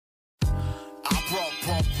I brought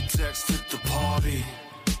purple text to the party.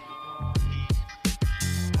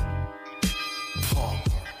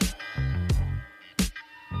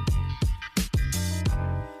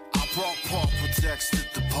 I brought purple text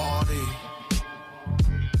to the party.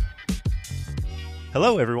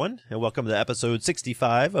 Hello, everyone, and welcome to episode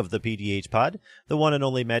 65 of the PDH Pod, the one and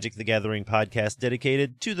only Magic the Gathering podcast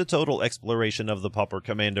dedicated to the total exploration of the Pauper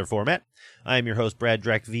Commander format. I am your host, Brad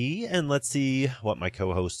Drac V, and let's see what my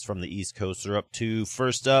co-hosts from the East Coast are up to.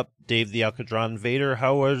 First up, Dave the Alcadron Vader.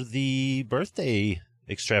 How are the birthday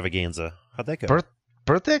extravaganza? How'd that go?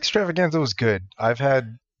 Birthday extravaganza was good. I've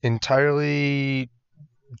had entirely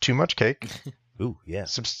too much cake. Ooh, yeah.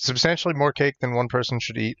 Substantially more cake than one person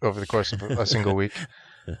should eat over the course of a single week.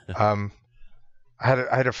 I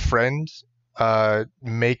had a friend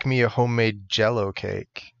make me a homemade Jell-O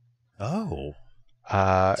cake. Oh,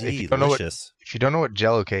 if you don't know what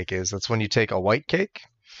Jell-O cake is, that's when you take a white cake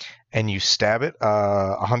and you stab it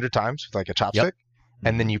 100 times with like a chopstick, Yep.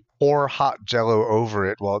 and then you pour hot Jell-O over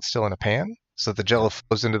it while it's still in a pan. So the Jell-O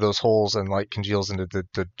flows into those holes and like congeals into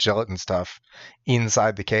the gelatin stuff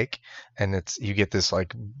inside the cake, and you get this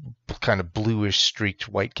like kind of bluish streaked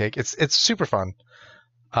white cake. It's super fun.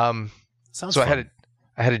 Sounds so fun.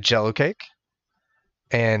 I had a Jell-O cake,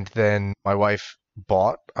 and then my wife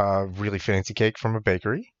bought a really fancy cake from a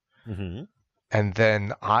bakery, Mm-hmm. and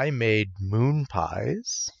then I made moon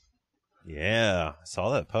pies. Yeah, I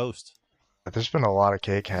saw that post. There's been a lot of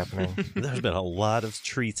cake happening. There's been a lot of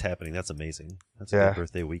treats happening. That's amazing. That's a Yeah. good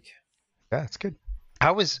birthday week. Yeah, it's good.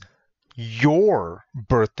 How was your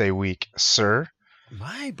birthday week, sir?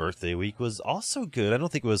 My birthday week was also good. I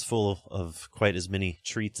don't think it was full of quite as many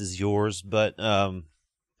treats as yours, but You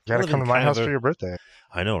gotta live come in to my kind house of a- for your birthday.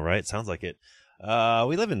 I know, right? Sounds like it.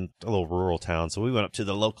 We live in a little rural town, so we went up to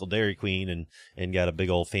the local Dairy Queen and got a big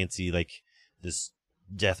old fancy, like, this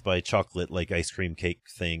death by chocolate, like, ice cream cake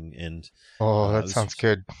thing, and Oh, it that was- sounds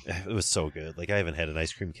good. it was so good. Like, I haven't had an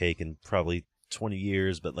ice cream cake in probably 20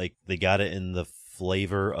 years, but, like, they got it in the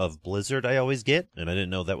flavor of Blizzard I always get, and I didn't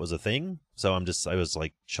know that was a thing, so I was,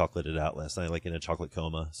 like, chocolated out last night, like, in a chocolate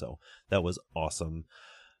coma, so that was awesome.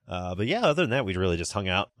 But yeah, other than that, we really just hung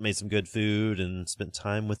out, made some good food, and spent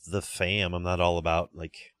time with the fam. I'm not all about,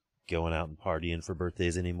 like, going out and partying for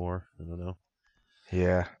birthdays anymore. I don't know.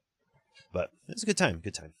 Yeah. But it was a good time.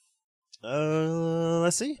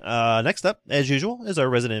 Let's see. Next up, as usual, is our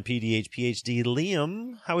resident PDH PhD,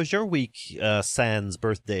 Liam. How was your week, sans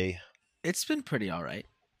birthday? It's been pretty all right.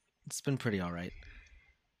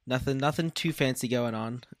 Nothing too fancy going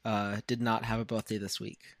on. Did not have a birthday this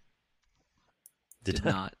week. Did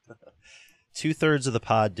not. 2/3 of the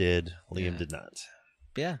pod did. Liam Yeah. did not.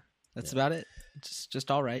 But yeah, that's about it. Just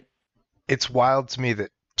all right. It's wild to me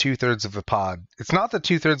that 2/3 of the pod. It's not that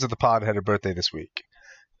 2/3 of the pod had a birthday this week.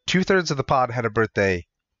 2/3 of the pod had a birthday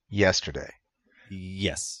yesterday.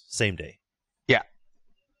 Yes, same day. Yeah.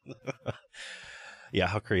 Yeah,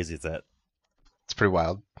 how crazy is that? It's pretty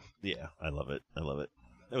wild. Yeah, I love it.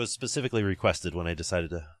 It was specifically requested when I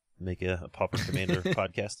decided to make a Pauper Commander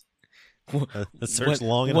podcast. I searched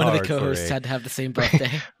long and one hard of the co-hosts for had to have the same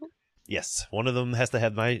birthday. Yes, one of them has to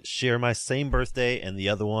have share my same birthday, and the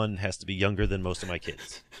other one has to be younger than most of my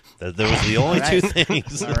kids. Those are the only two Alright.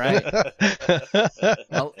 things. All right.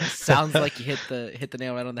 Well, sounds like you hit the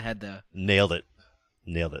nail right on the head, though. Nailed it.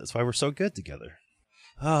 That's why we're so good together.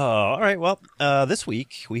 Oh, all right. Well, this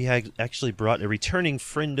week we actually brought a returning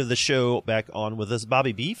friend of the show back on with us,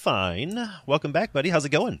 Bobby Bfine. Welcome back, buddy. How's it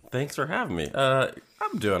going? Thanks for having me.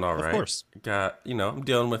 I'm doing all right. Of course. I'm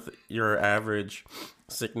dealing with your average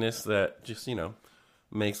sickness that just,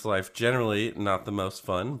 makes life generally not the most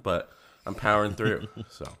fun, but I'm powering through.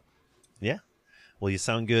 So, Yeah. Well, you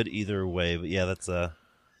sound good either way, but yeah, it's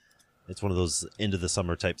one of those end of the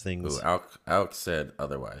summer type things. Alex said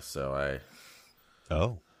otherwise, so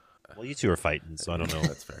Oh. Well, you two are fighting, so I don't know.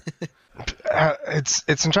 that's fair.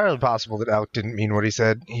 It's entirely possible that Alec didn't mean what he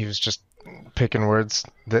said. He was just picking words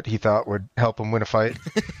that he thought would help him win a fight.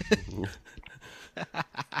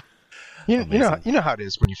 You know how it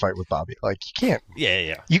is when you fight with Bobby. Like you can't.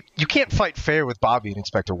 Yeah. You can't fight fair with Bobby and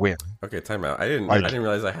expect to win. Okay, time out. I didn't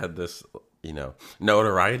realize I had this,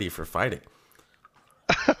 notoriety for fighting.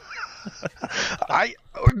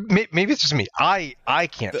 Maybe it's just me. I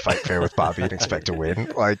can't fight fair with Bobby and expect to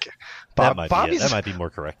win. Like That Bobby's might be more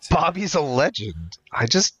correct. Bobby's a legend. I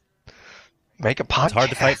just make a podcast. It's hard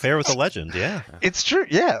to fight fair with a legend, yeah. It's true.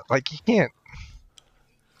 Yeah, like you can't.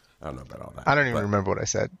 I don't know about all that. I don't even remember what I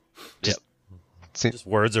said. Just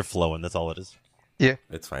words are flowing, that's all it is. Yeah.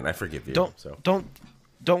 It's fine. I forgive you. Don't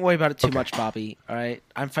Don't worry about it too much, Bobby. All right,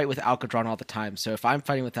 I'm fighting with Alcadron all the time. So if I'm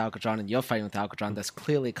fighting with Alcadron and you're fighting with Alcadron, there's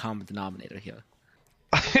clearly a common denominator here.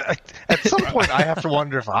 At some point, I have to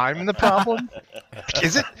wonder if I'm the problem.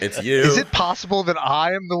 Is it? It's you. Is it possible that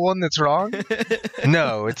I am the one that's wrong?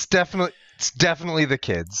 No, it's definitely the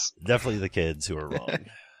kids. Definitely the kids who are wrong.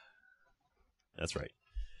 That's right.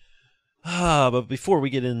 But before we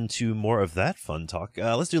get into more of that fun talk,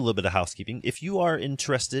 let's do a little bit of housekeeping. If you are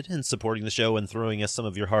interested in supporting the show and throwing us some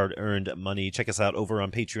of your hard-earned money, check us out over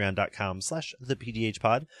on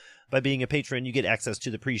patreon.com/thepdhpod. By being a patron, you get access to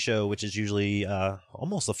the pre-show, which is usually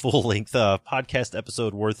almost a full-length podcast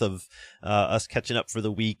episode worth of us catching up for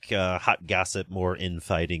the week, hot gossip, more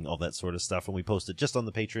infighting, all that sort of stuff. And we post it just on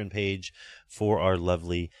the Patreon page for our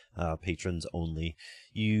lovely patrons only.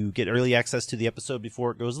 You get early access to the episode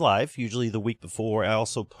before it goes live, usually the week before. I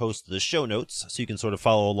also post the show notes, so you can sort of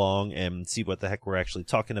follow along and see what the heck we're actually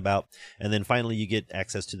talking about. And then finally, you get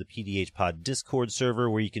access to the PDH Pod Discord server,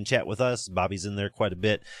 where you can chat with us. Bobby's in there quite a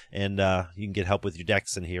bit, and you can get help with your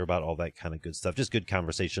decks and hear about all that kind of good stuff. Just good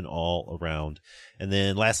conversation all around. And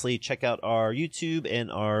then lastly, check out our YouTube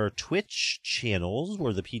and our Twitch channels.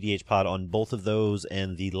 We're the PDH Pod on both of those,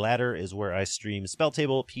 and the latter is where I stream Spell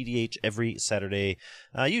Table PDH every Saturday,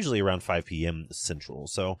 usually around 5 p.m. Central.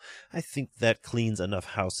 So I think that cleans enough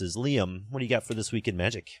houses. Liam, what do you got for this week in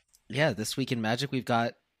Magic? Yeah, this week in Magic, we've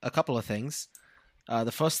got a couple of things.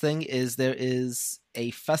 The first thing is there is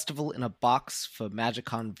a festival in a box for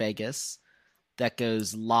MagicCon Vegas that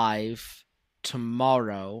goes live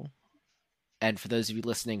tomorrow. And for those of you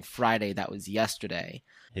listening, Friday, that was yesterday.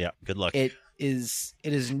 Yeah, good luck. It is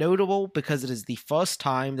notable because it is the first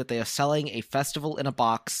time that they are selling a festival in a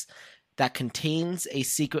box that contains a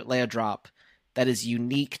secret layer drop that is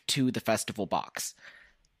unique to the festival box.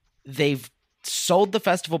 They've sold the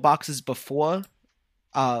festival boxes before,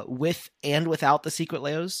 with and without the secret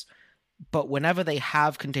layers, but whenever they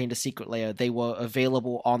have contained a secret layer, they were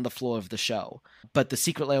available on the floor of the show. But the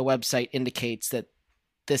secret layer website indicates that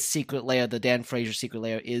this secret layer, the Dan Fraser secret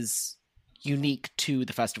layer, is unique to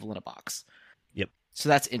the festival in a box. Yep. So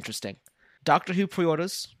that's interesting. Doctor Who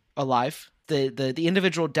pre-orders are live. The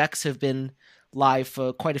individual decks have been live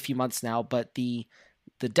for quite a few months now, but the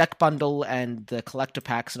deck bundle and the collector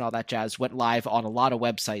packs and all that jazz went live on a lot of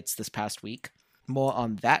websites this past week. More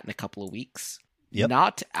on that in a couple of weeks. Yep.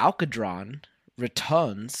 Not Alcadron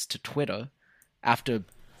returns to Twitter after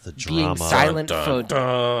The being drama. silent Dun,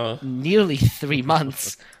 for nearly 3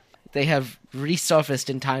 months. They have resurfaced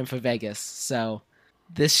in time for Vegas, so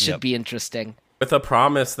this should be interesting. With a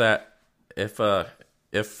promise that if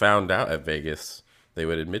found out at Vegas, they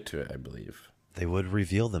would admit to it, I believe. They would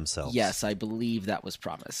reveal themselves. Yes, I believe that was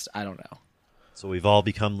promised. I don't know. So we've all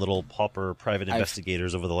become little pauper private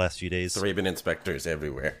investigators over the last few days. Raven inspectors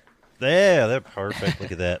everywhere. Yeah, they're perfect.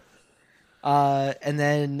 Look at that. And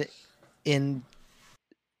then in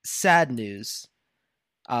sad news,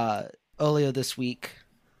 earlier this week,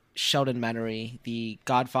 Sheldon Menery, the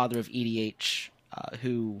godfather of EDH,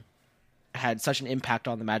 who had such an impact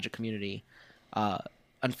on the Magic community,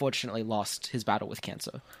 unfortunately lost his battle with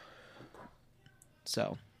cancer.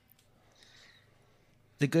 So,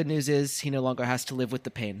 the good news is he no longer has to live with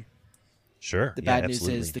the pain. Sure. The bad news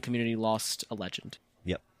is the community lost a legend.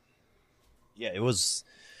 Yep. Yeah, it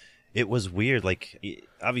was weird. Like,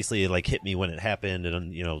 obviously, it like hit me when it happened,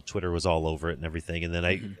 and Twitter was all over it and everything. And then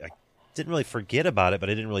I didn't really forget about it, but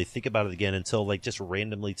I didn't really think about it again until like just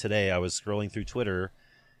randomly today. I was scrolling through Twitter,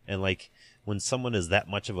 and like when someone is that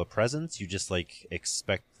much of a presence, you just like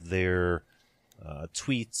expect their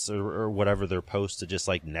tweets or whatever their posts to just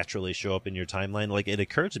like naturally show up in your timeline. Like it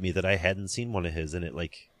occurred to me that I hadn't seen one of his, and it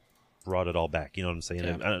like brought it all back. You know what I'm saying?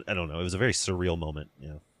 Yeah. I don't know. It was a very surreal moment.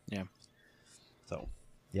 Yeah. Yeah. So,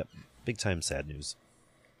 yep, big time sad news.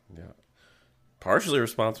 Yeah. Partially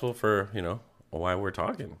responsible for, why we're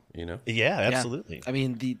talking, Yeah, absolutely. Yeah. I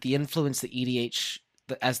mean, the influence that EDH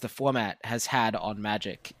as the format has had on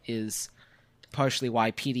Magic is partially why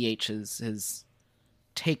PDH has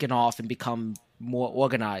taken off and become more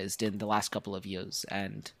organized in the last couple of years.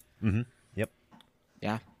 And Yep.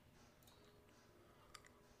 Yeah.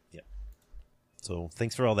 Yep. So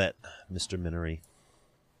thanks for all that, Mr. Minery.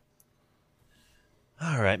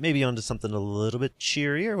 All right, maybe on to something a little bit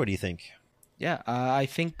cheerier. What do you think? Yeah, I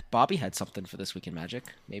think Bobby had something for this week in Magic,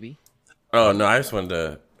 maybe. Oh, no, I just wanted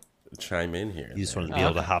to chime in here. You just wanted to be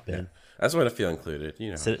able to hop in. I just want to feel included,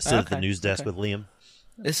 Sit at the news desk with Liam.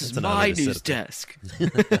 This is That's an honor my to sit news at there. desk.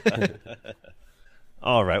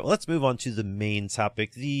 All right, well, let's move on to the main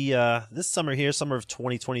topic. This summer here, summer of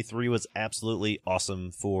 2023, was absolutely awesome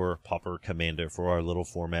for Pauper Commander, for our little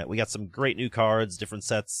format. We got some great new cards, different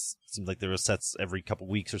sets. Seems like there were sets every couple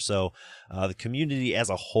weeks or so. The community as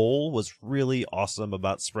a whole was really awesome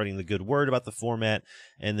about spreading the good word about the format.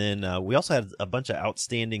 And then we also had a bunch of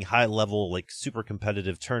outstanding high-level, like super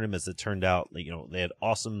competitive tournaments that turned out, they had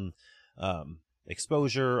awesome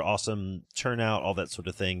exposure, awesome turnout, all that sort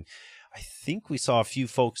of thing. I think we saw a few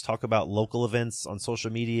folks talk about local events on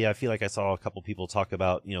social media. I feel like I saw a couple people talk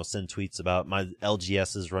about, send tweets about my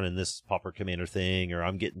LGS is running this Pauper Commander thing, or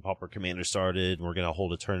I'm getting Pauper Commander started and we're going to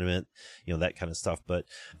hold a tournament, that kind of stuff. But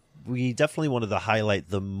we definitely wanted to highlight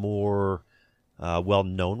the more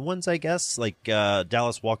well-known ones, I guess, like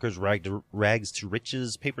Dallas Walker's Rags to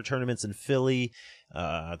Riches paper tournaments in Philly.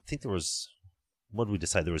 I think there was, what did we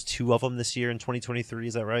decide? There was 2 of them this year in 2023.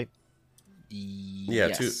 Is that right? Yeah,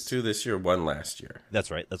 Yes. two this year, 1 last year.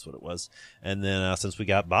 That's right. That's what it was. And then since we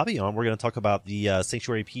got Bobby on, we're going to talk about the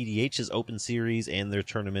Sanctuary PDH's Open Series and their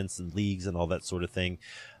tournaments and leagues and all that sort of thing.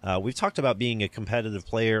 We've talked about being a competitive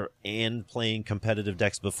player and playing competitive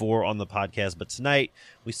decks before on the podcast, but tonight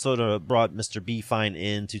we sort of brought Mr. Bfine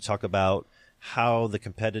in to talk about how the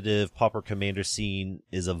competitive Pauper Commander scene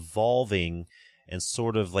is evolving and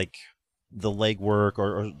sort of like the legwork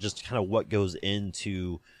or just kind of what goes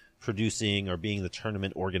into producing or being the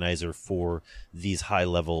tournament organizer for these high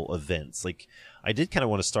level events. Like, I did kind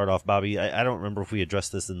of want to start off, Bobby. I don't remember if we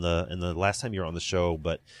addressed this in the last time you were on the show,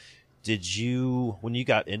 but did you, when you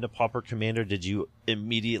got into Pauper Commander, did you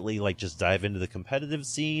immediately like just dive into the competitive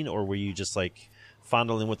scene, or were you just like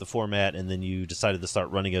fondling with the format and then you decided to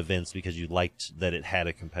start running events because you liked that it had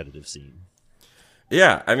a competitive scene?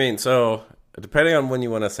 Yeah, I mean, so depending on when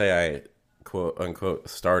you want to say I quote unquote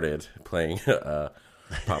started playing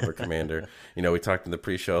Pauper Commander. We talked in the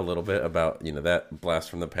pre-show a little bit about, that blast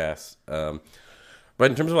from the past. But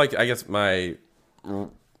in terms of like, I guess my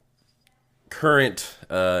current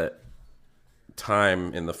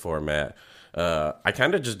time in the format, I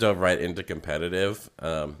kind of just dove right into competitive,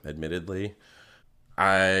 admittedly.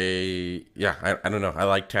 I don't know. I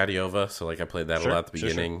like Tatiova, so like I played that a lot at the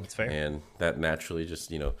beginning. That's fair. And that naturally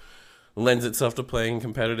just, lends itself to playing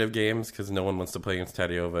competitive games because no one wants to play against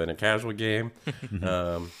Tatiova in a casual game.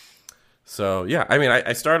 So, yeah, I mean,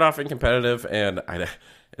 I started off in competitive, and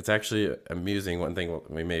it's actually amusing. One thing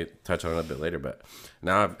we may touch on a bit later, but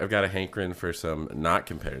now I've got a hankering for some not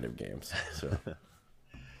competitive games. So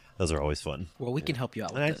Those are always fun. Well, we can help you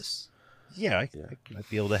out with this. Yeah, I might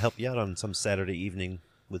be able to help you out on some Saturday evening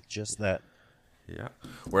with just that. yeah,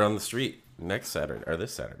 we're on the street next Saturday, or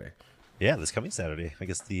this Saturday. Yeah, this coming Saturday. I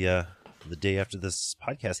guess the day after this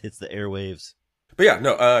podcast hits the airwaves. But yeah,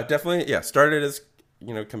 no, definitely, yeah, started as,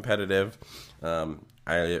 competitive.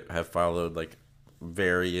 I have followed, like,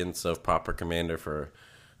 variants of Pauper Commander for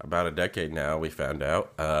about a decade now, we found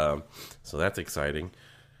out. So that's exciting.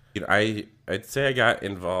 I'd say I got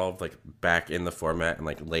involved, like, back in the format in,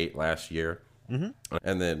 like, late last year. Mm-hmm.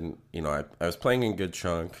 And then, I was playing in good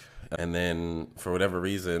chunk. And then, for whatever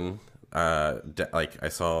reason, I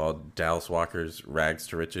saw Dallas Walker's Rags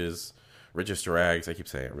to Riches to Rags, I keep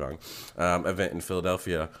saying it wrong, event in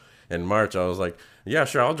Philadelphia in March. I was like, yeah,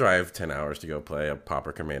 sure, I'll drive 10 hours to go play a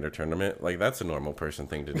Pauper Commander tournament. Like, that's a normal person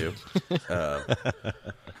thing to do.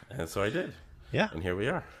 And so I did. Yeah. And here we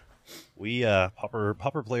are. We,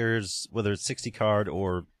 Pauper players, whether it's 60 card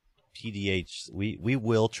or PDH, we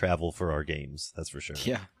will travel for our games. That's for sure.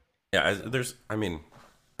 Yeah. Yeah,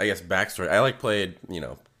 I guess backstory. I played,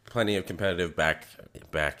 plenty of competitive back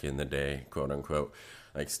in the day, quote unquote,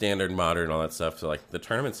 like standard, modern, all that stuff. So like the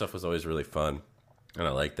tournament stuff was always really fun, and I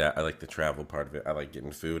like that. I like the travel part of it. I like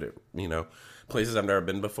getting food at places I've never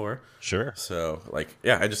been before. Sure. So like,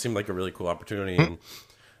 yeah, it just seemed like a really cool opportunity, and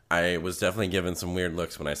I was definitely given some weird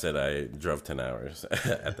looks when I said I drove 10 hours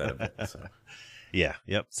at that event. So. Yeah.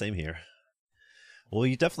 Yep. Same here. Well,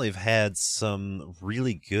 you definitely have had some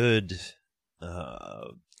really good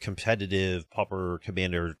competitive Pauper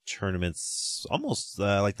Commander tournaments almost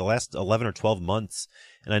like the last 11 or 12 months.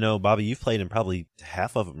 And I know, Bobby, you've played in probably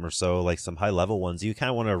half of them or so, like some high level ones. You kind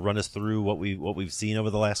of want to run us through what we've seen over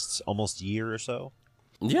the last almost year or so?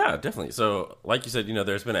 Yeah, definitely. So like you said,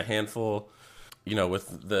 there's been a handful,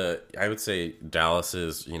 with I would say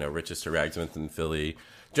Dallas's, Riches to Rags event in Philly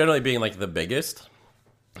generally being like the biggest.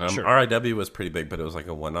 Sure. RIW was pretty big, but it was like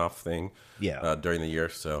a one-off thing during the year.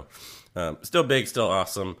 So still big, still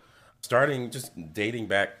awesome. Starting just dating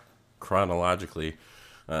back chronologically.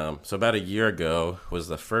 So about a year ago was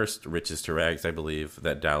the first Riches to Rags, I believe,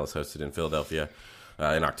 that Dallas hosted in Philadelphia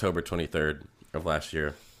in October 23rd of last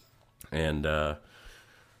year. And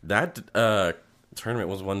that tournament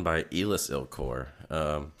was won by Elis Ilkor,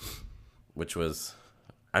 which was,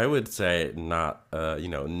 I would say, not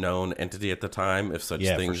known entity at the time, if such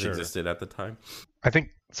things existed at the time. I think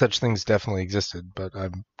such things definitely existed, but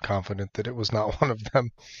I'm confident that it was not one of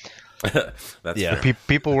them. That's fair.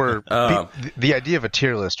 People were the idea of a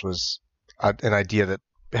tier list was an idea that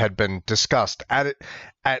had been discussed at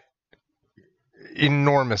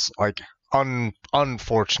enormous,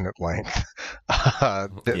 unfortunate length.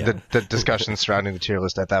 The discussion surrounding the tier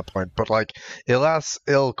list at that point, but Elis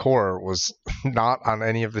Ilkor was not on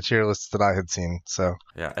any of the tier lists that I had seen. So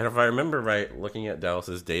yeah, and if I remember right, looking at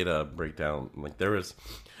Dallas's data breakdown, there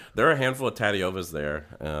were a handful of Tadiovas there.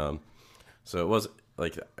 So it was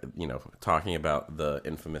talking about the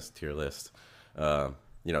infamous tier list. That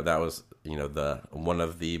was the one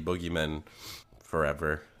of the boogeymen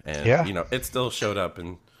forever, and it still showed up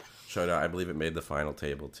and showed out. I believe it made the final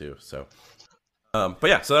table too. So, so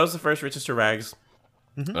that was the first Riches to Rags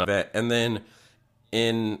event, and then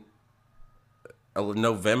in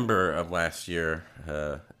November of last year,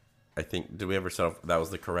 I think, did we ever settle? That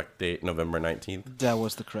was the correct date, November 19th. That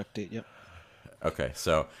was the correct date. Yep. Okay,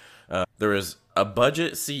 so there was a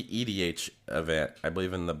Budget CEDH event, I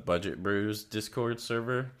believe, in the Budget Brews Discord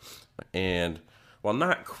server, and while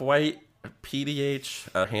not quite PDH,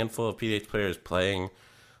 a handful of PDH players playing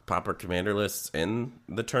Pauper Commander lists in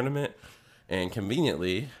the tournament, and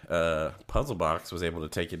conveniently, Puzzlebox was able to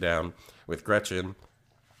take it down with Gretchen.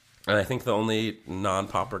 And I think the only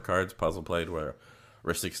non-Pauper cards Puzzle played were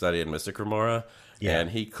Ristic Study and Mystic Remora, and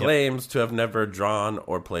he claims to have never drawn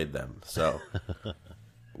or played them. So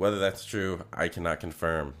whether that's true, I cannot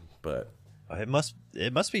confirm, but it must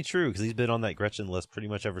be true, because he's been on that Gretchen list pretty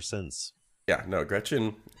much ever since. Yeah, no,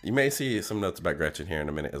 Gretchen, you may see some notes about Gretchen here in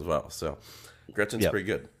a minute as well. So Gretchen's pretty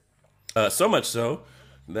good. So much so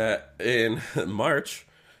that in March,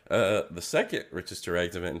 the second Riches to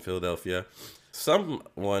Rags event in Philadelphia,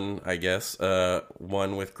 someone, I guess,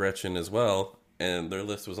 won with Gretchen as well, and their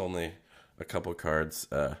list was only a couple cards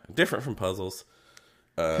different from Puzzles.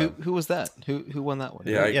 Who was that? Who won that one?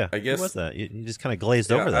 Yeah, I guess. Who was that? You just kind of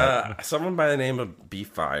glazed over that. Someone by the name of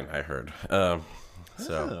Bfine, I heard.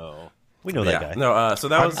 We know that guy. No, so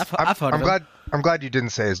that was. I've heard of him. I'm glad you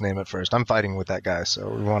didn't say his name at first. I'm fighting with that guy, so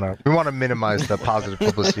we want to minimize the positive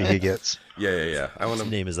publicity he gets. Yeah. His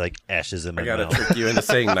name is like ashes in my mouth. I mouth. gotta trick you into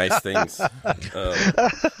saying nice things.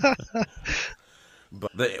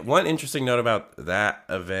 But the one interesting note about that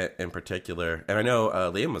event in particular, and I know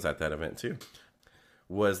Liam was at that event too,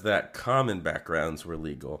 was that common backgrounds were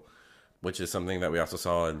legal, which is something that we also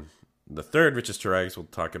saw in the third Riches to Rags we'll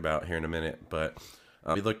talk about here in a minute. But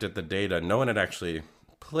we looked at the data. No one had actually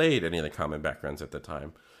played any of the common backgrounds at the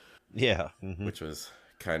time. Yeah. Which was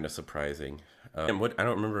kind of surprising. And I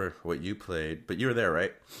don't remember what you played, but you were there,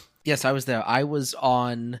 right? Yes, I was there. I was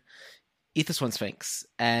on Aethersworn Sphinx,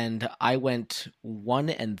 and I went 1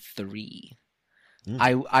 and 3.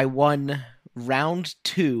 I won round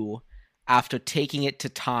 2 after taking it to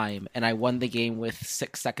time, and I won the game with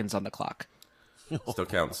 6 seconds on the clock. Still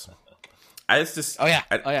counts. I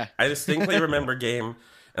distinctly remember game,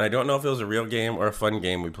 and I don't know if it was a real game or a fun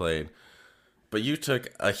game we played, but you took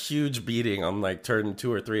a huge beating on turn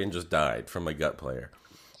 2 or 3 and just died from a gut player.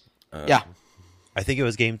 Yeah. I think it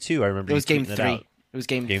was game 2. I remember it was game 3. It was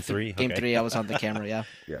game 3? Game okay. 3, I was on the camera, yeah.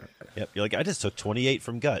 Yeah. Yep. You're like, I just took 28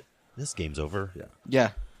 from gut. This game's over.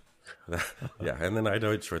 Yeah. Yeah, and then I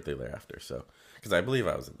died shortly thereafter, so because I believe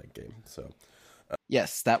I was in that game. So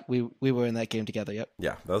yes, that we were in that game together. Yep.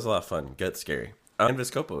 Yeah, that was a lot of fun. Get scary. And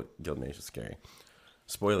Viscopo Guildmage is scary.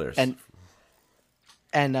 Spoilers. And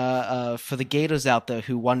for the Gators out there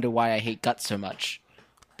who wonder why I hate gut so much,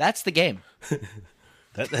 that's the game.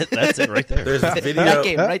 That's it right there. There's video. That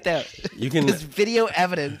game right there. There's video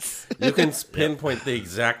evidence. You can pinpoint the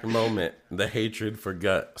exact moment the hatred for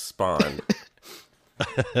gut spawned.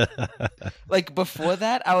 Before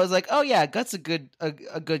that, I was like, "Oh yeah, Gut's a good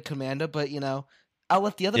commander," but I'll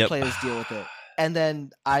let the other players deal with it. And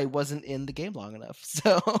then I wasn't in the game long enough,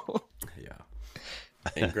 so yeah.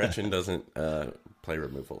 And Gretchen doesn't play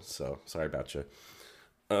removal, so sorry about you.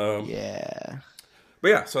 Yeah. But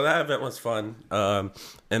yeah, so that event was fun. And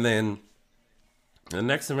then the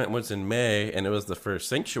next event was in May, and it was the first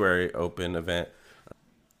Sanctuary Open event,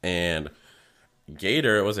 and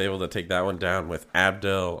Gator was able to take that one down with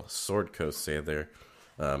Abdel Sword Coast Sailor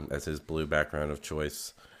as his blue background of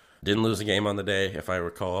choice. Didn't lose a game on the day, if I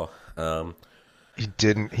recall. He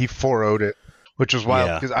didn't. He 4-0'd it, which was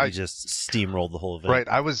wild because I just steamrolled the whole event. Right.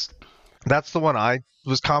 That's the one I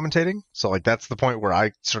was commentating. So that's the point where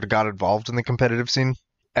I sort of got involved in the competitive scene,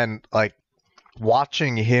 and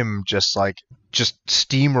watching him just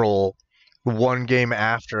steamroll one game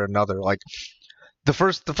after another. Like the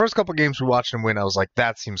first couple games we watched him win, I was like,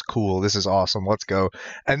 that seems cool. This is awesome. Let's go.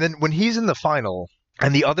 And then when he's in the final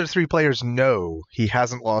and the other three players know he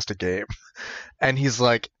hasn't lost a game, and he's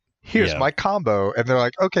like, here's Yeah. my combo, and they're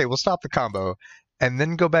like, okay, we'll stop the combo, and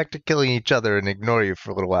then go back to killing each other and ignore you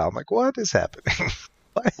for a little while. I'm like, what is happening?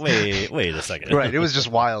 Wait a second. Right. It was just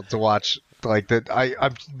wild to watch. Like that,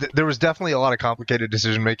 there was definitely a lot of complicated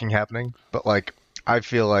decision making happening, but like I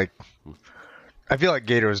feel like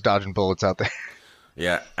Gator is dodging bullets out there.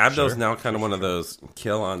 Yeah, Abdel's now kind of one of those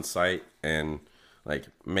kill on sight and like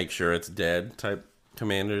make sure it's dead type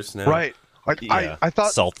commanders now. Right. Like Yeah. I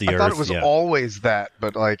thought Salt the I thought earth, it was yeah. always that,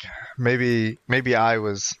 but like maybe I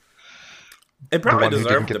was It the probably one who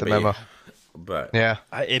deserved didn't get to the be, memo. but Yeah.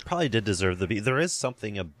 It probably did deserve the beat. There is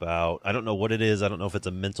something about, I don't know what it is. I don't know if it's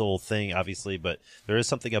a mental thing, obviously, but there is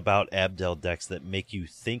something about Abdel decks that make you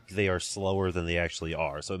think they are slower than they actually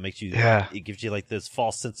are. So it makes you, Yeah. it gives you like this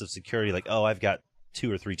false sense of security, like, oh, I've got 2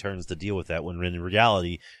 or 3 turns to deal with that. When in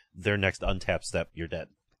reality, their next untap step, you're dead.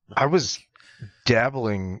 I was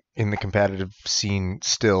dabbling in the competitive scene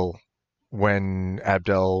still when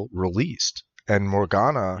Abdel released, and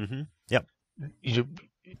Morgana Mm-hmm. Yep. you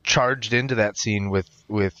charged into that scene with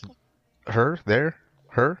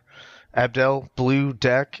her Abdel blue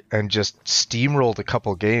deck and just steamrolled a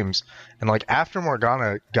couple games. And like after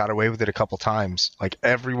Morgana got away with it a couple times, like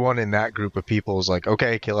everyone in that group of people was like,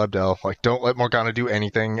 okay, kill Abdel, like don't let Morgana do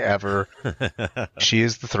anything ever. She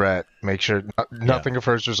is the threat. Make sure nothing of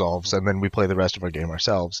hers resolves, and then we play the rest of our game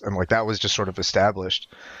ourselves. And like that was just sort of established.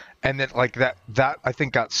 And then like that I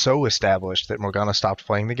think got so established that Morgana stopped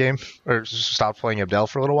playing the game or stopped playing Abdel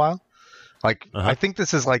for a little while. Like I think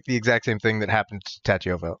this is like the exact same thing that happened to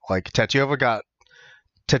Tatyova. Like Tatyova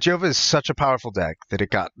is such a powerful deck that it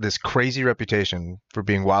got this crazy reputation for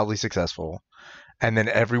being wildly successful, and then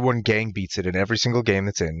everyone gang beats it in every single game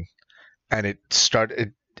that's in, and it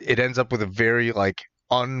ends up with a very like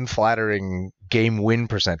unflattering game win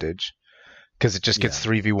percentage because it just gets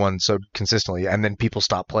 3v1 so consistently, and then people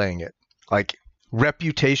stop playing it. Like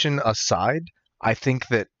reputation aside, I think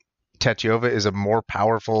that Tatyova is a more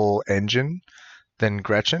powerful engine than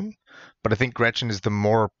Gretchen, but I think Gretchen is the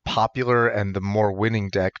more popular and the more winning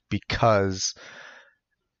deck because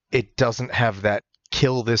it doesn't have that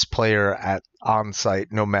kill this player at on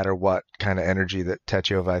site no matter what kind of energy that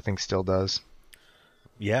Tatyova I think still does.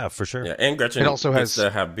 Yeah, for sure. yeah, and Gretchen It also gets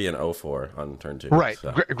has- to be an 0-4 on turn 2. Right.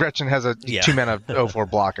 So. Gretchen has a 2-mana 0-4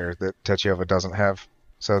 blocker that Tatyova doesn't have,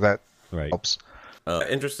 so that Right. helps.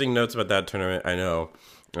 Interesting notes about that tournament. I know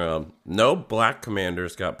no black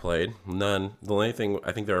commanders got played. None. The only thing,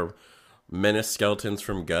 I think there are Menace Skeletons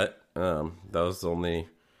from Gut. That was the only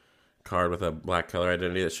card with a black color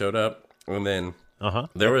identity that showed up. And then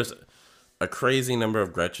there was a crazy number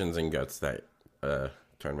of Gretchens and Guts that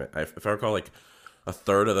tournament. If I recall, like a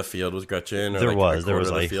third of the field was Gretchen. Or There like was. a There was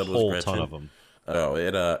quarter of the a field whole Gretchen. ton of them. Oh,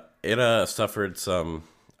 it suffered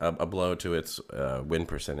a blow to its win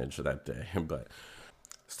percentage that day, but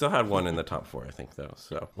still had one in the top 4, I think, though.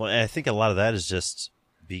 So Well, and I think a lot of that is just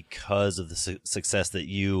because of the success that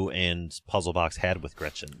you and Puzzlebox had with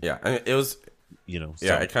Gretchen. yeah, I mean, it was. So.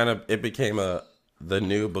 Yeah, it became the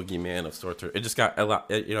new boogeyman of sorts. It just got a lot.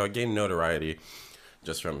 It gained notoriety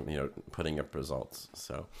just from putting up results.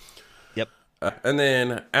 So. Yep. And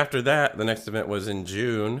then after that, the next event was in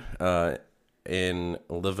June in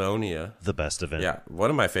Livonia. The best event. Yeah, one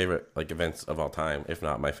of my favorite events of all time, if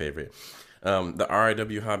not my favorite. The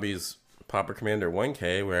RIW Hobbies Pauper Commander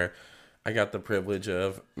 1K, where I got the privilege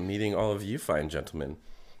of meeting all of you fine gentlemen.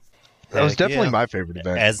 That was Heck definitely yeah. my favorite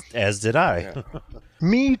event. As did I.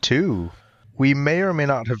 Me too. We may or may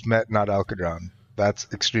not have met Not Alcadron. That's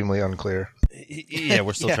extremely unclear. Yeah,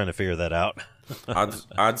 we're still trying to figure that out.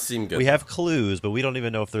 Odds seem good. We have clues, but we don't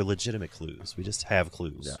even know if they're legitimate clues. We just have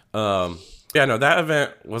clues. Yeah, no, that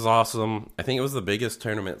event was awesome. I think it was the biggest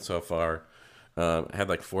tournament so far. It had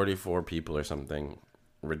like 44 people or something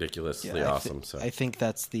ridiculously awesome. So I think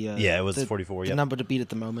that's the it was 44. the Yep. number to beat at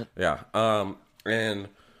the moment. yeah, and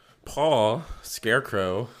Paul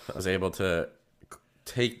Scarecrow was able to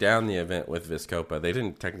take down the event with Viscopa. They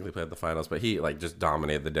didn't technically play at the finals, but he just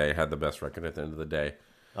dominated the day, had the best record at the end of the day.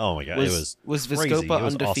 Oh my god, it was crazy. Viscopa It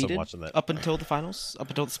was undefeated awesome watching that. up until the finals, up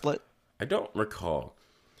until the split? I don't recall.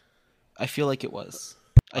 I feel like it was.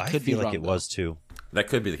 I could feel be like wrong. it though. was too. That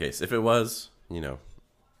could be the case. If it was,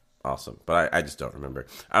 awesome. But I just don't remember.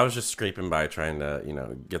 I was just scraping by trying to,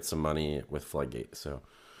 get some money with Floodgate. So,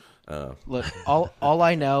 Look, all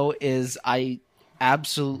I know is I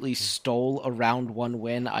absolutely stole a round 1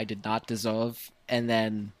 win I did not deserve, and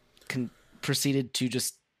then proceeded to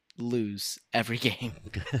just lose every game.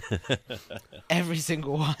 Every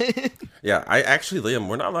single one. Yeah, I actually, Liam,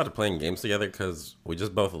 we're not allowed to play games together because we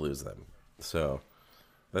just both lose them. So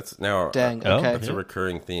that's now Dang, Oh, okay. that's a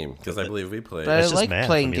recurring theme because I believe we play. But I That's just like math.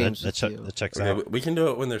 playing I mean, games that, with you. that checks Okay, out. we can do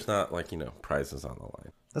it when there's not like prizes on the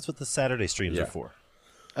line. That's what the Saturday streams Yeah. are for.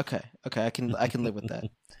 Okay, I can live with that.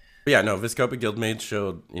 But yeah, no, Viscopa Guildmage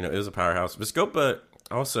showed, it was a powerhouse. Viscopa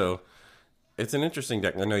also, it's an interesting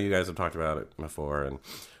deck. I know you guys have talked about it before,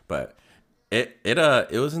 but it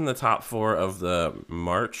was in the top 4 of the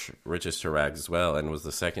March Riches to Rags as well, and was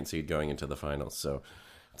the second seed going into the finals. So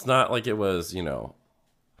it's not like it was,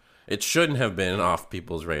 it shouldn't have been off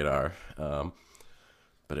people's radar,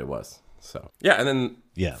 but it was. So yeah, and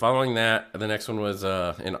then following that, the next one was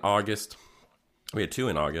in August. We had 2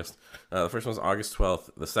 in August. The first one was August 12th,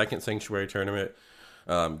 the second Sanctuary tournament.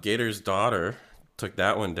 Gator's daughter took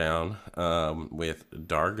that one down with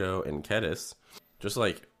Dargo and Kedis. Just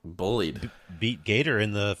like bullied. Beat Gator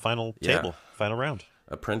in the final table, final round.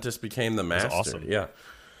 Apprentice became the master. awesome. Yeah.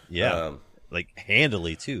 Yeah. Like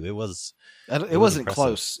handily too. It was. It wasn't impressive.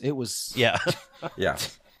 close. It was. Yeah. Yeah.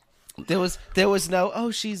 There was no.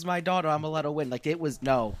 Oh, she's my daughter. I'm gonna let her win. Like it was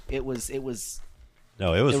no. It was.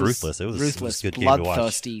 No, it was ruthless. It was ruthless, a good game to watch.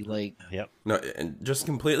 bloodthirsty. Like Yep. No, and just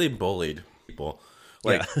completely bullied people.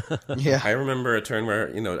 Like, yeah. I remember a turn where,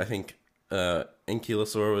 I think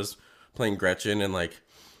Ankylosaur was playing Gretchen, and like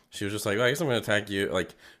she was just like, "Oh, I guess I'm gonna attack you."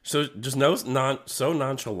 Like, so just so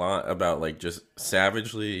nonchalant about like just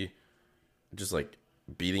savagely, just like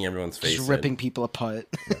beating everyone's face, Just in. ripping people apart.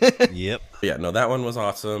 Yep. Yeah, no, that one was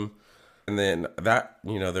awesome. And then that,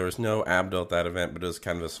 there was no Abdul at that event, but it was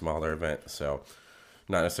kind of a smaller event, so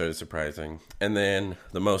not necessarily surprising. And then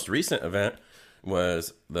the most recent event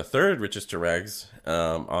was the third Riches to Regs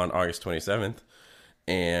on August 27th,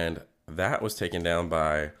 and that was taken down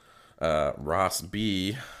by Ross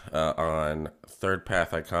B on Third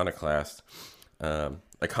Path Iconoclast, a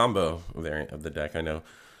combo variant of the deck. I know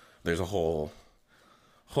there's a whole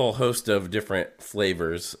host of different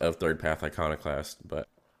flavors of Third Path Iconoclast,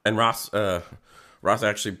 and Ross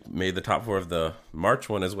actually made the top 4 of the March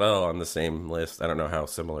one as well on the same list. I don't know how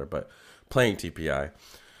similar, but playing TPI.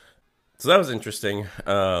 So that was interesting.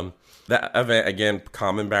 That event, again,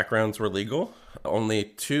 common backgrounds were legal. Only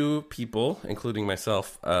 2 people, including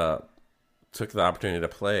myself, took the opportunity to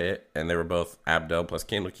play it, and they were both Abdel plus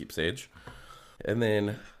Candlekeep Sage. And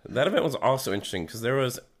then that event was also interesting because there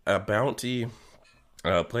was a bounty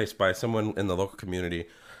placed by someone in the local community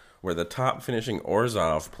where the top finishing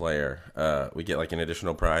Orzhov player, we get like an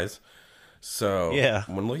additional prize. So yeah,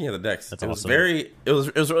 when looking at the decks, That's it was awesome. it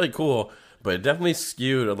was really cool, but it definitely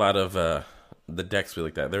skewed a lot of the decks we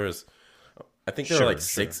looked at. There was, I think there were like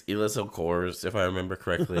 6 Illisil cores, if I remember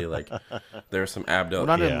correctly. Like there were some Abdel.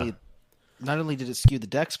 Well, not only did it skew the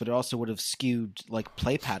decks, but it also would have skewed like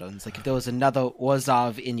play patterns. Like if there was another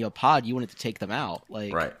Orzhov in your pod, you wanted to take them out.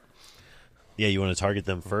 Like Right. Yeah, you want to target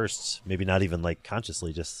them first. Maybe not even like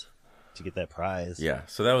consciously, just to get that prize. Yeah.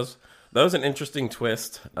 So that was an interesting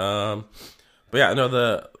twist. But yeah, no,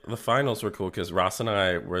 the finals were cool because Ross and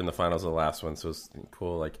I were in the finals of the last one, so it was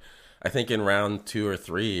cool. Like I think in round 2 or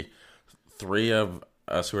 3, 3 of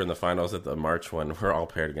us who were in the finals at the March one, we're all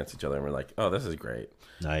paired against each other, and we're like, "Oh, this is great!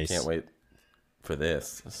 Nice. Can't wait for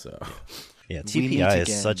this." So Yeah, We meet TPI is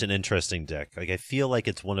again. such an interesting deck. Like I feel like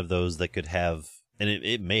it's one of those that could have, and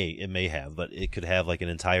it may have, but it could have like an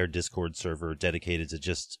entire Discord server dedicated to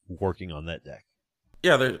just working on that deck.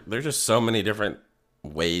 yeah, there's just so many different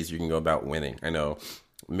ways you can go about winning. I know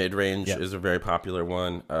mid range is a very popular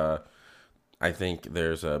one. I think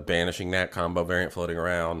there's a Banishing That combo variant floating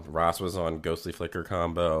around. Ross was on Ghostly Flicker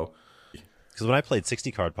combo. Because when I played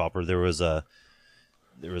 60 card Pauper, there was a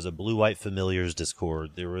Blue-White Familiars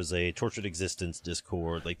Discord. There was a Tortured Existence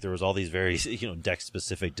Discord. Like there was all these very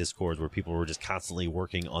deck-specific Discords where people were just constantly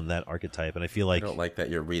working on that archetype. And I feel I like don't like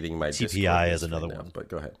that you're reading my TPI Discord is list another right now, one. but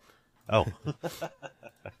go ahead. Oh.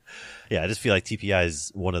 Yeah, I just feel like TPI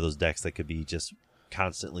is one of those decks that could be just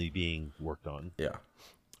constantly being worked on. Yeah.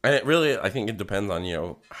 And it really, I think it depends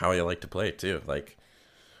on, how you like to play too. Like,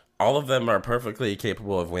 all of them are perfectly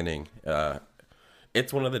capable of winning.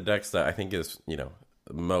 It's one of the decks that I think is,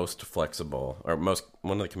 most flexible, or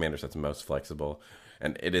one of the commanders that's most flexible.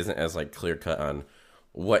 And it isn't as, clear cut on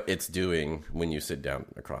what it's doing when you sit down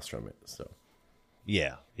across from it. So,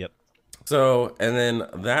 Yeah, yep. So, and then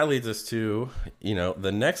that leads us to,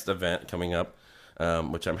 the next event coming up,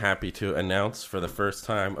 which I'm happy to announce for the first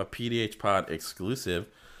time, a PDH Pod exclusive.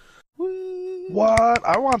 What?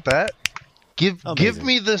 I want that. Give Amazing.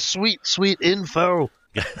 me the sweet info.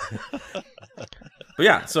 But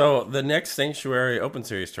yeah, so the next Sanctuary Open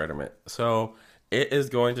Series tournament. So It is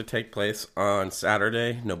going to take place on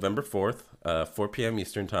Saturday, November 4th, 4 p.m.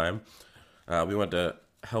 Eastern Time. We want to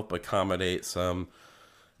help accommodate some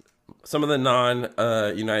of the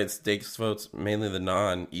non-United States folks, mainly the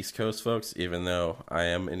non-East Coast folks, even though I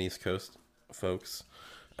am an East Coast folks.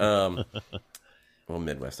 Well,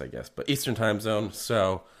 Midwest, I guess, but Eastern Time Zone.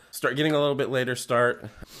 So start getting a little bit later start.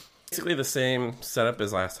 Basically the same setup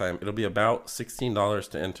as last time. It'll be about $16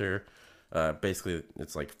 to enter. Basically,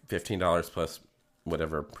 it's like $15 plus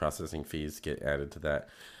whatever processing fees get added to that.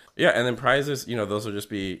 Yeah, and then prizes, those will just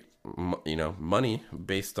be, money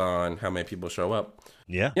based on how many people show up.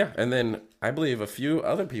 Yeah. Yeah, and then I believe a few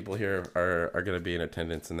other people here are going to be in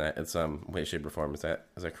attendance in that in some way, shape, or form. Is that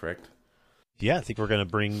correct? Yeah, I think we're going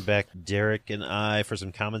to bring back Derek and I for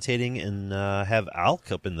some commentating and have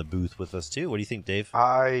Alk up in the booth with us, too. What do you think, Dave?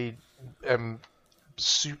 I am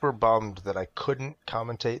super bummed that I couldn't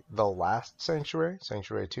commentate the last Sanctuary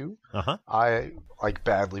 2. Uh-huh. I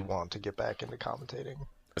badly want to get back into commentating.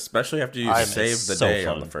 Especially after you saved the day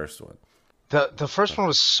on the first one. The first one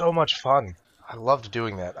was so much fun. I loved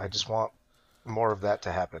doing that. I just want more of that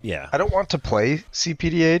to happen. Yeah. I don't want to play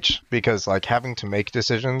CPDH because having to make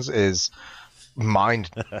decisions is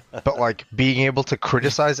but being able to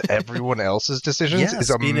criticize everyone else's decisions is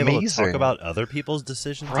amazing. Being able to talk about other people's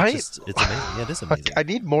decisions, right? It's amazing. Yeah, it is amazing. I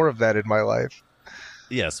need more of that in my life.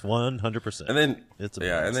 Yes, 100%. And then it's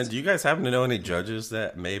and then do you guys happen to know any judges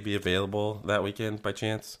that may be available that weekend by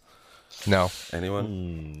chance? No.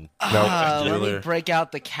 Anyone? No. Let me break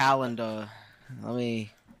out the calendar. Oh, hey,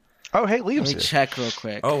 Liam's Let me here. check real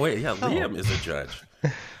quick. Oh wait, yeah, Liam is a judge.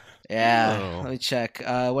 Yeah, Oh. let me check.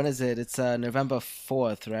 When is it? It's November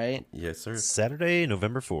 4th, right? Yes, sir. Saturday,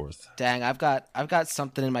 November 4th. Dang, I've got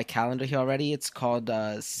something in my calendar here already. It's called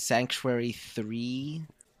Sanctuary 3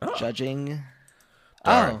 judging.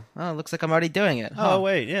 Darn. Oh, looks like I'm already doing it. Oh,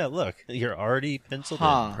 wait, yeah, look. You're already penciled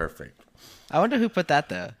Huh. Perfect. I wonder who put that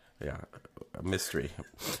there. Yeah, a mystery. in.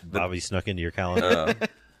 Bobby snuck into your calendar.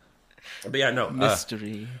 But yeah, no,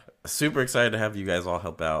 Mystery. super excited to have you guys all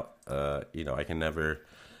help out. I can never.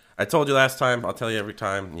 I told you last time. I'll tell you every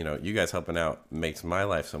time. You guys helping out makes my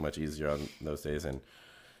life so much easier on those days, and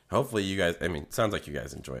hopefully you guys. I mean, it sounds like you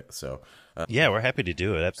guys enjoy it. So Yeah, we're happy to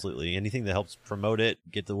do it. Absolutely. Anything that helps promote it,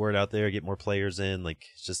 get the word out there, get more players in.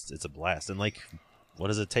 It's a blast. And what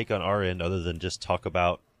does it take on our end other than just talk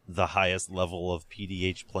about the highest level of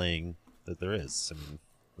PDH playing that there is? I mean,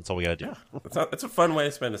 that's all we got to do. yeah, it's a fun way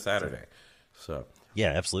to spend a Saturday. So Yeah,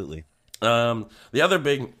 absolutely. the other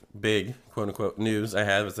big quote unquote news I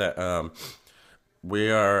have is that we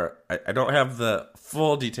are. I don't have the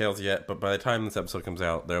full details yet, but by the time this episode comes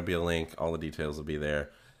out, there'll be a link. All the details will be there.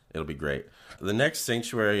 It'll be great. The next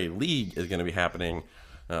Sanctuary League is going to be happening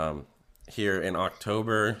here in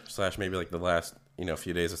October / maybe the last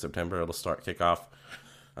few days of September. It'll kick off.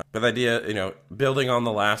 But the idea, building on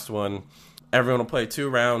the last one, everyone will play 2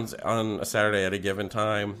 rounds on a Saturday at a given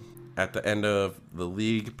time. At the end of the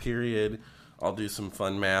league period, I'll do some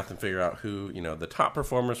fun math and figure out who the top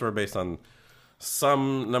performers were based on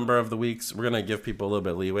some number of the weeks. We're gonna give people a little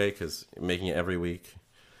bit of leeway because making it every week,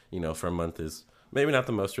 for a month is maybe not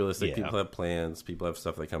the most realistic. Yeah. People have plans, people have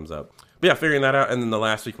stuff that comes up. But yeah, figuring that out, and then the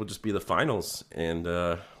last week will just be the finals, and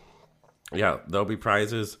there'll be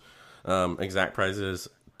prizes, exact prizes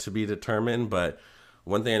to be determined. But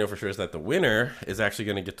one thing I know for sure is that the winner is actually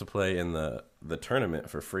going to get to play in the tournament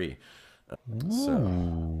for free.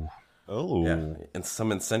 So Oh. yeah, and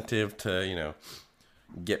some incentive to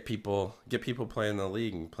get people playing the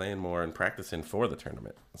league and playing more and practicing for the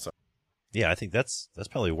tournament. So Yeah, I think that's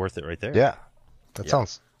probably worth it right there. Yeah. That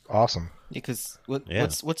sounds awesome. Yeah, because Yeah.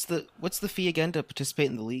 what's the fee again to participate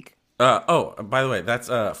in the league? by the way, that's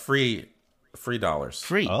free dollars.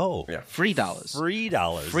 Free. Oh. Yeah. $3. $3.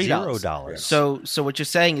 $3. $0. So what you're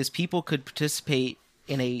saying is people could participate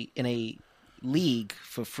in a league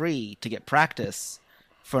for free to get practice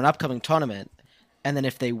for an upcoming tournament, and then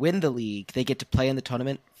if they win the league, they get to play in the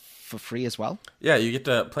tournament for free as well. Yeah, you get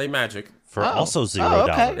to play Magic. For also $0.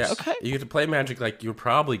 okay. Yeah, Okay. you get to play Magic like you're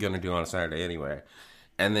probably going to do on a Saturday anyway,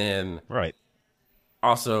 and then Right.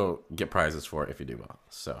 also get prizes for it if you do well.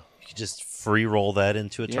 So You just free roll that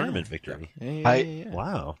into a tournament victory. I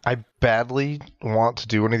Wow. I badly want to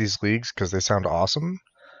do one of these leagues because they sound awesome.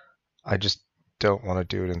 I just don't want to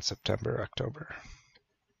do it in September, October.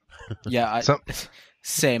 Yeah, So-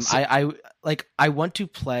 same. I want to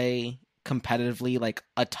play competitively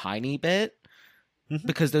a tiny bit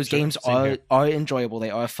because those games same here. are enjoyable. They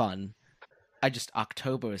are fun.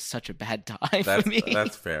 October is such a bad time for me.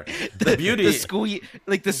 that's fair. The beauty,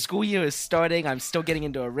 the school year is starting. I'm still getting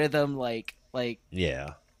into a rhythm.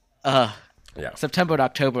 Yeah. Yeah. September and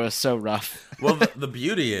October are so rough. Well, the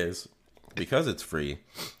beauty is, because it's free,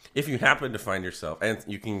 if you happen to find yourself, and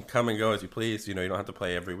you can come and go as you please, you don't have to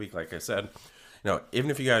play every week, like I said.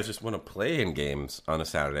 Even if you guys just want to play in games on a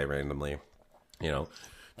Saturday randomly,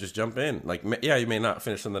 just jump in. Like, yeah, you may not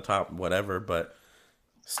finish in the top, whatever, but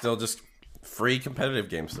still just free competitive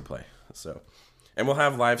games to play. So, and we'll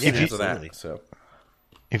have live streams of that. So,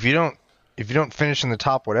 if you don't finish in the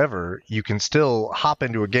top, whatever, you can still hop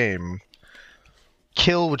into a game,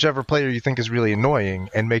 kill whichever player you think is really annoying,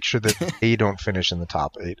 and make sure that they don't finish in the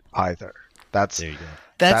top 8 either. There you go.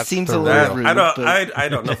 That seems a little rude. I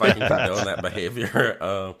don't know if I can condone that behavior.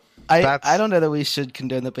 I don't know that we should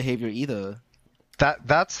condone that behavior either.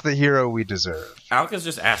 That's the hero we deserve. Alk is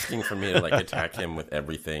just asking for me to attack him with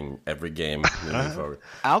everything, every game moving forward.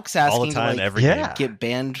 Alk's asking all the time, to every game. get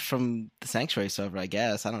banned from the Sanctuary server, I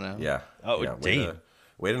guess. I don't know. Yeah. Oh, yeah, damn.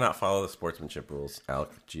 Way to not follow the sportsmanship rules, Alk.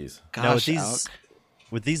 Jeez. Gosh,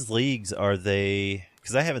 with these leagues, are they?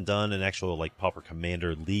 Because I haven't done an actual Pauper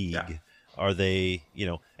Commander league. Yeah. Are they?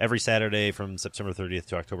 Every Saturday from September 30th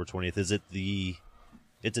to October 20th. Is it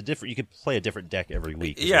It's a different. You could play a different deck every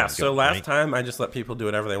week. Yeah. So last time I just let people do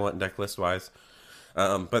whatever they want deck list wise,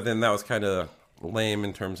 but then that was kind of lame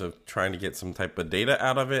in terms of trying to get some type of data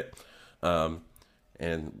out of it, and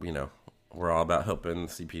we're all about helping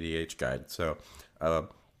the CPDH guide. So,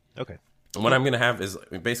 okay. What I'm gonna have is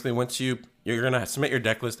basically once you're gonna submit your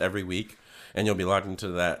deck list every week, and you'll be logged into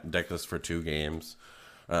that deck list for 2 games,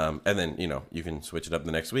 and then you can switch it up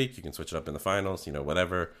the next week. You can switch it up in the finals.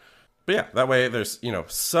 Whatever. But yeah, that way there's,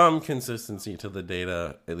 some consistency to the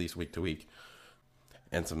data, at least week to week,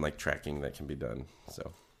 and some tracking that can be done.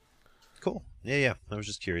 So cool. Yeah. I was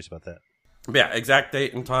just curious about that. But yeah, exact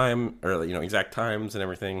date and time, or exact times and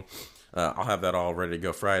everything. I'll have that all ready to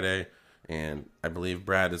go Friday, and I believe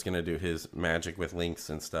Brad is going to do his magic with links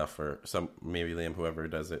and stuff, or maybe Liam, whoever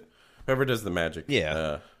does it, whoever does the magic.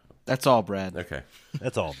 Yeah. That's all, Brad. Okay.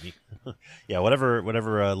 That's all me. Yeah, whatever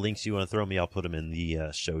links you want to throw me, I'll put them in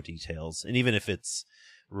the show details. And even if it's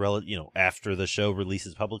after the show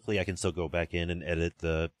releases publicly, I can still go back in and edit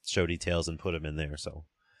the show details and put them in there. So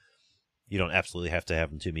you don't absolutely have to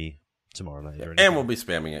have them to me tomorrow night. Or and we'll be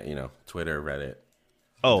spamming it, Twitter, Reddit.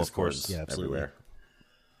 Oh, Discord, of course. Yeah, absolutely. Everywhere.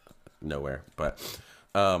 Nowhere.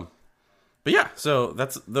 But yeah, so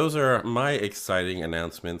those are my exciting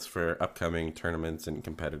announcements for upcoming tournaments and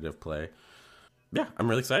competitive play. Yeah, I'm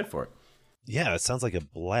really excited for it. Yeah, it sounds like a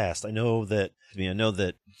blast. I know that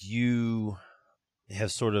you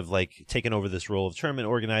have sort of taken over this role of tournament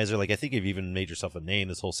organizer. I think you've even made yourself a name,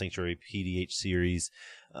 this whole Sanctuary PDH series.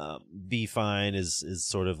 Bfine is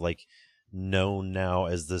sort of known now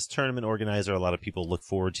as this tournament organizer. A lot of people look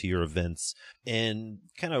forward to your events, and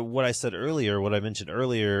kind of what I mentioned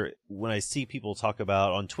earlier, when I see people talk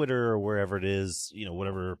about on Twitter or wherever it is,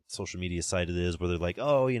 whatever social media site it is, where they're like,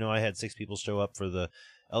 oh, I had 6 people show up for the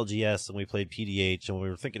LGS and we played PDH and we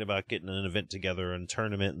were thinking about getting an event together and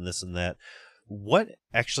tournament and this and that. What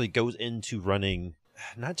actually goes into running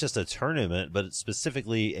not just a tournament, but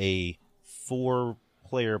specifically a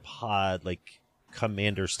 4-player pod,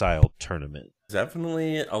 Commander style tournament?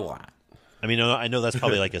 Definitely a lot. I mean, I know that's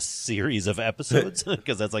probably a series of episodes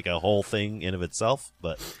because that's a whole thing in of itself.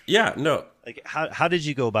 But yeah, no. How did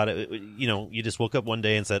you go about it? You just woke up one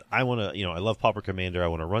day and said, I want to, I love Pauper Commander. I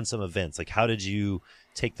want to run some events. How did you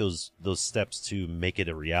take those steps to make it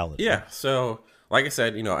a reality? Yeah. So like I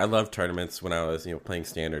said, I love tournaments when I was, playing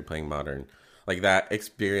Standard, playing Modern. That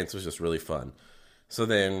experience was just really fun. So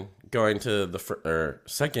then going to the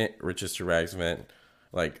second Riches to Rags event,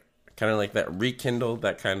 kind of that rekindled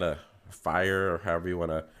that kind of fire, or however you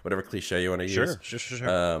want to, whatever cliche you want to use.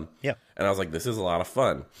 Sure. Yeah. And I was like, this is a lot of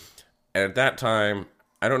fun. And at that time,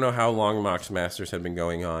 I don't know how long Mox Masters had been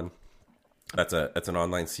going on. That's an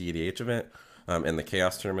online CEDH event, and the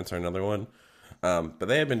Chaos tournaments are another one. But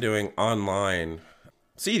they had been doing online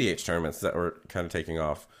CEDH tournaments that were kind of taking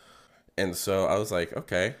off. And so I was like,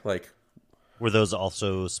 okay, were those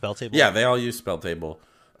also spell table? Yeah, they all use spell table.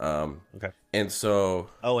 Okay. And so...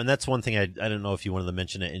 Oh, and that's one thing I don't know if you wanted to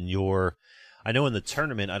mention it in your... I know in the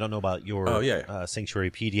tournament, I don't know about your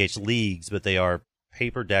Sanctuary PDH leagues, but they are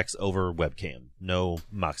paper decks over webcam. No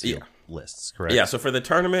Moxie lists, correct? Yeah, so for the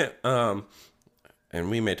tournament,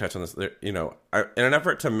 and we may touch on this, in an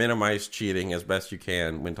effort to minimize cheating as best you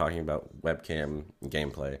can when talking about webcam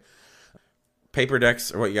gameplay, paper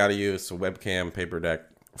decks are what you got to use. So webcam, paper deck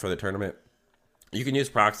for the tournament. You can use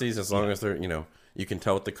proxies as long as they're, you can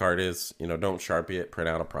tell what the card is. Don't Sharpie it, print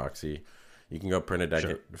out a proxy. You can go print a deck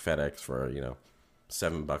at FedEx for,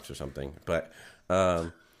 $7 or something. But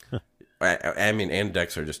I mean, and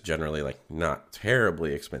decks are just generally like not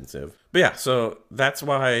terribly expensive. But yeah, so that's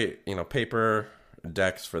why, paper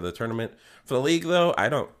decks for the tournament. For the league though, I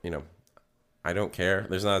don't care.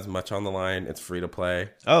 There's not as much on the line. It's free to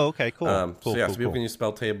play. Oh, okay, cool. So people can use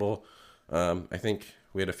Spell Table. I think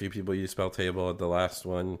we had a few people use Spell Table at the last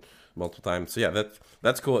one multiple times. So yeah,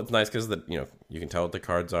 that's cool. It's nice because you can tell what the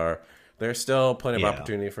cards are. There's still plenty of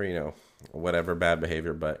opportunity for whatever bad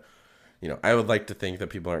behavior, but I would like to think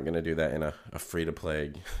that people aren't going to do that in a free to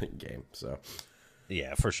play game. So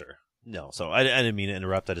yeah, for sure. No, so I didn't mean to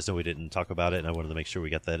interrupt. I just know we didn't talk about it, and I wanted to make sure we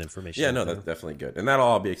got that information. Yeah, no, that's definitely good, and that'll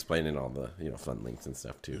all be explained in all the fun links and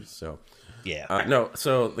stuff too. So yeah,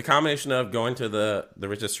 so the combination of going to the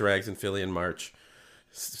Richest Rags in Philly in March,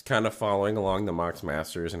 kind of following along the Mox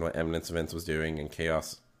Masters and what Eminence Events was doing and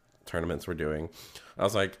Chaos tournaments were doing, I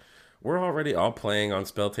was like, we're already all playing on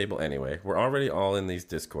Spell Table anyway. We're already all in these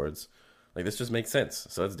Discords. Like, this just makes sense.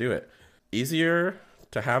 So let's do it. Easier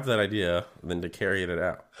to have that idea than to carry it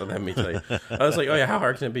out. So let me tell you. I was like, oh yeah, how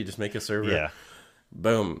hard can it be? Just make a server. Yeah.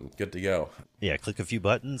 Boom. Good to go. Yeah, click a few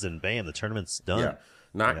buttons and bam, the tournament's done. Yeah.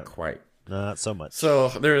 Not quite. Not so much. So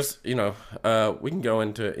there's, we can go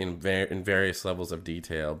into in various levels of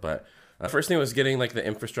detail, but first thing was getting like the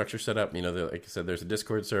infrastructure set up. Like I said, there's a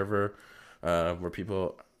Discord server where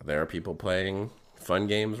there are people playing fun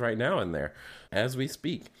games right now in there as we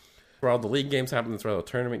speak. Where all the league games happen, that's where all the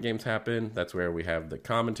tournament games happen. That's where we have the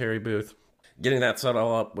commentary booth. Getting that set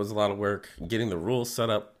all up was a lot of work. Getting the rules set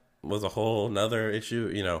up was a whole nother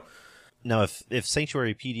issue, Now, if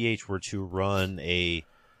Sanctuary PDH were to run a,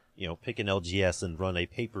 pick an LGS and run a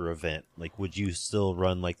paper event, like, would you still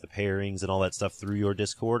run, like, the pairings and all that stuff through your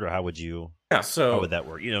Discord, or how would you... Yeah, so... How would that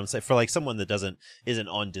work? Say for, like, someone that isn't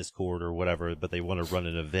on Discord or whatever, but they want to run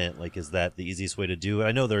an event, like, is that the easiest way to do it?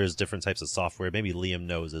 I know there is different types of software. Maybe Liam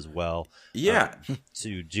knows as well. Yeah.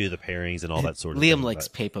 To do the pairings and all that sort of thing. Liam likes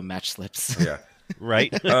paper match slips. Yeah.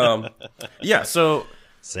 Right? Yeah, so...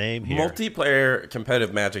 Same here. Multiplayer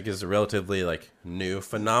competitive Magic is a relatively, like, new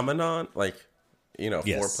phenomenon. Like, Yes.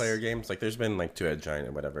 4-player games. Like, there's been, like, Two-Head Giant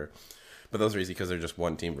and whatever. But those are easy because they're just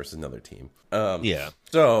one team versus another team. Yeah.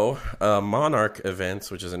 So, Monarch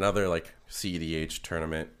Events, which is another, like, CEDH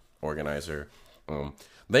tournament organizer,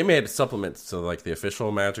 they made supplements to, like, the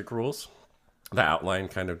official Magic rules that outline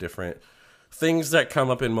kind of different things that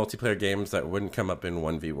come up in multiplayer games that wouldn't come up in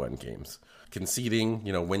 1v1 games. Conceding,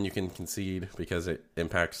 when you can concede because it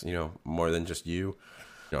impacts, more than just you.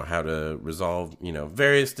 How to resolve,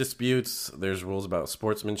 various disputes. There's rules about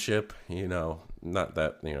sportsmanship, not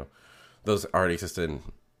that, those already exist in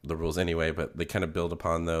the rules anyway, but they kind of build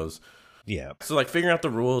upon those. Yeah. So, like, figuring out the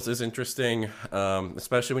rules is interesting,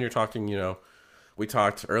 especially when you're talking, we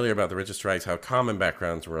talked earlier about the Richest Rags, how common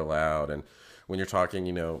backgrounds were allowed. And when you're talking,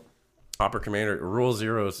 Pauper Commander, Rule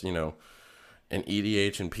Zeros, and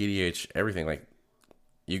EDH and PDH, everything, like,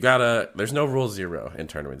 there's no Rule Zero in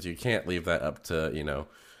tournaments. You can't leave that up to,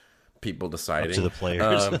 people deciding. Up to the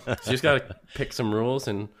players. So you just got to pick some rules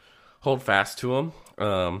and hold fast to them.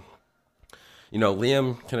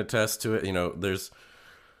 Liam can attest to it.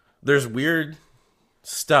 There's weird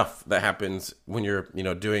stuff that happens when you're,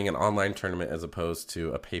 doing an online tournament as opposed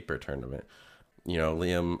to a paper tournament.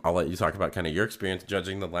 Liam, I'll let you talk about kind of your experience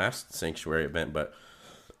judging the last Sanctuary event, but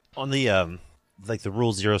on the like the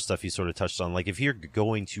Rule Zero stuff you sort of touched on, like if you're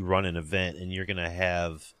going to run an event and you're going to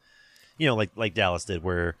have, like Dallas did,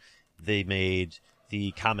 where they made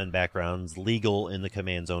the common backgrounds legal in the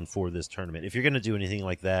command zone for this tournament. If you're going to do anything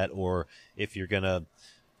like that, or if you're going to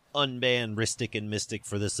unban Ristic and Mystic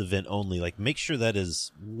for this event only, like, make sure that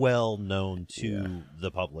is well known to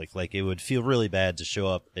the public. Like, it would feel really bad to show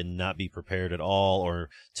up and not be prepared at all, or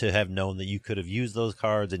to have known that you could have used those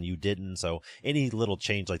cards and you didn't. So any little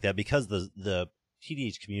change like that, because the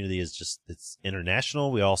TDH community is just, it's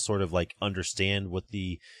international. We all sort of like understand what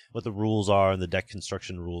the rules are and the deck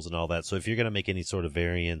construction rules and all that. So if you're going to make any sort of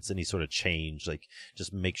variance, any sort of change, like,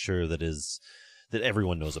 just make sure that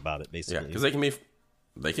everyone knows about it, basically. Yeah, because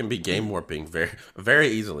they can be game warping very, very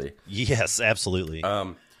easily. Yes, absolutely.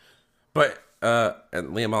 But and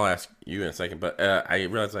Liam, I'll ask you in a second. But I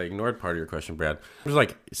realized I ignored part of your question, Brad. It was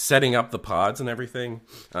like setting up the pods and everything.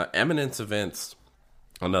 Eminence Events,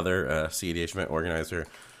 another CEDH event organizer,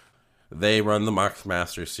 they run the Mox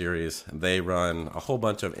Master series. They run a whole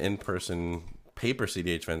bunch of in-person paper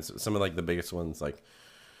CEDH events. Some of like the biggest ones, like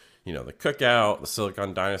the Cookout, the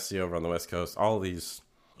Silicon Dynasty over on the West Coast. All these.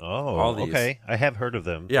 Okay. I have heard of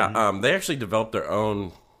them. Yeah, they actually developed their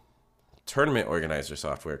own tournament organizer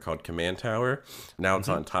software called Command Tower. Now it's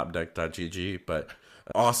on topdeck.gg, but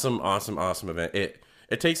awesome event.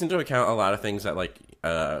 It takes into account a lot of things that, like,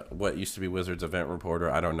 what used to be Wizards Event Reporter.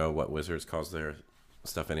 I don't know what Wizards calls their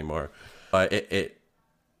stuff anymore. But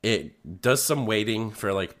it does some weighting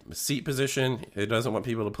for like seat position. It doesn't want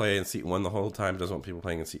people to play in seat 1 the whole time. It doesn't want people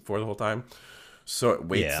playing in seat 4 the whole time. So it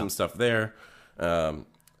weights some stuff there.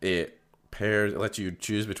 It lets you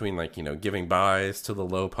choose between like, giving buys to the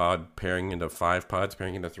low pod, pairing into 5 pods,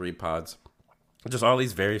 pairing into 3 pods. Just all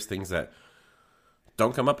these various things that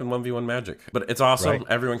don't come up in 1v1 Magic. But it's awesome. Right.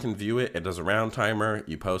 Everyone can view it. It does a round timer.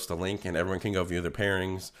 You post a link and everyone can go view their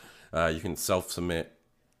pairings. You can self-submit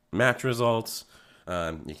match results.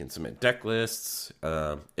 You can submit deck lists.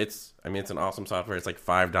 It's an awesome software. It's like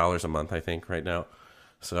 $5 a month, I think, right now.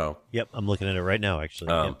 So yep, I'm looking at it right now, actually.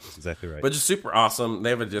 That's exactly right. But just super awesome.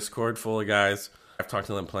 They have a Discord full of guys. I've talked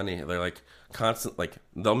to them plenty. They're like constant, like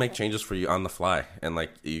they'll make changes for you on the fly, and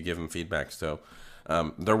like you give them feedback. So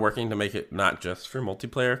they're working to make it not just for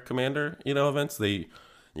multiplayer Commander, events. You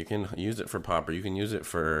can use it for Pauper. You can use it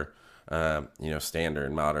for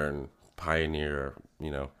Standard, Modern, Pioneer.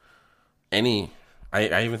 Any.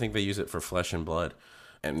 I even think they use it for Flesh and Blood,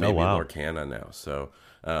 and maybe Lorcana now. So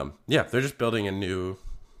they're just building a new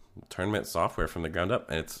tournament software from the ground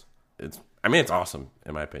up, and it's awesome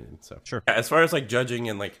in my opinion. So sure. As far as like judging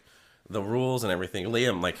and like the rules and everything,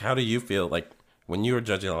 Liam, like how do you feel like when you were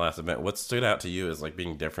judging the last event? What stood out to you as like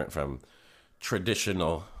being different from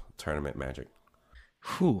traditional tournament Magic?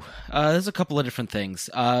 There's a couple of different things.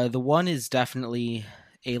 The one is definitely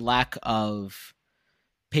a lack of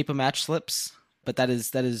paper match slips, but that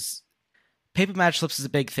is paper match slips is a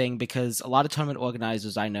big thing because a lot of tournament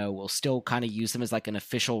organizers I know will still kind of use them as like an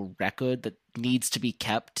official record that needs to be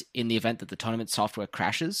kept in the event that the tournament software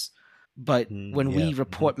crashes. But when we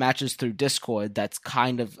report matches through Discord, that's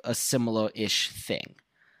kind of a similar-ish thing.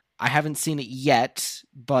 I haven't seen it yet,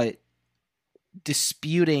 but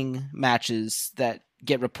disputing matches that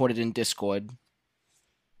get reported in Discord,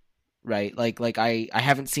 right? Like I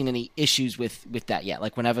haven't seen any issues with that yet.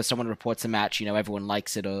 Like whenever someone reports a match, everyone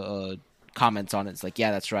likes it or comments on it. It's like,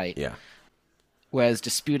 yeah, that's right. Yeah. Whereas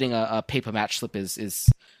disputing a paper match slip is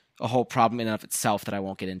a whole problem in and of itself that I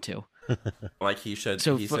won't get into. Like he said,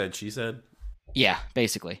 she said. Yeah,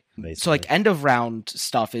 basically. So like end of round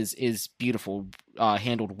stuff is beautiful,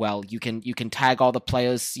 handled well. You can tag all the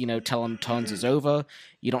players, tell them turns is over.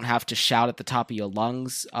 You don't have to shout at the top of your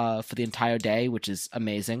lungs for the entire day, which is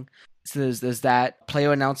amazing. So there's that.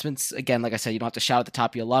 Player announcements, again, like I said, you don't have to shout at the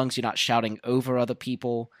top of your lungs. You're not shouting over other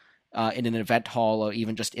people in an event hall or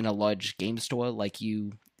even just in a large game store. Like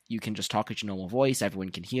you can just talk at your normal voice. Everyone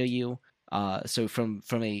can hear you. So from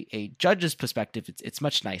a judge's perspective, it's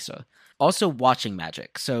much nicer. Also watching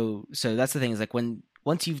Magic. So that's the thing is like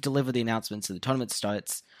once you've delivered the announcements and the tournament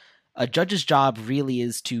starts, a judge's job really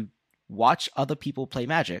is to watch other people play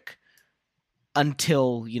Magic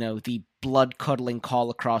until, the blood curdling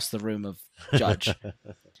call across the room of judge.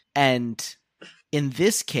 And in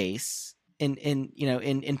this case,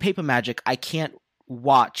 in paper Magic, I can't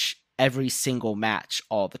watch every single match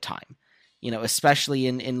all the time. Especially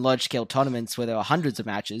in large-scale tournaments where there are hundreds of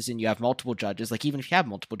matches and you have multiple judges. Like, even if you have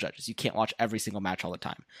multiple judges, you can't watch every single match all the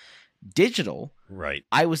time. Digital, right?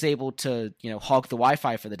 I was able to, hog the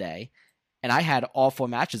Wi-Fi for the day, and I had all 4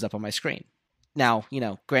 matches up on my screen. Now,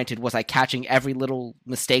 granted, was I catching every little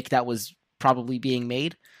mistake that was probably being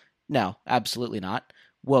made? No, absolutely not.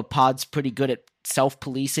 Were pods pretty good at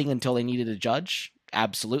self-policing until they needed a judge?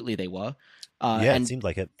 Absolutely they were. It seemed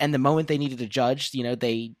like it. And the moment they needed a judge,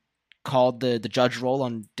 they called the judge role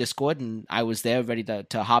on Discord, and I was there ready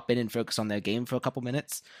to hop in and focus on their game for a couple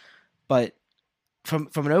minutes. But from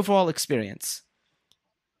an overall experience,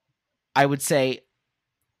 I would say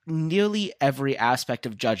nearly every aspect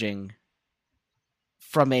of judging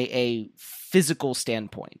from a physical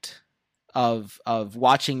standpoint of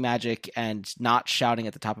watching Magic and not shouting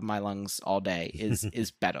at the top of my lungs all day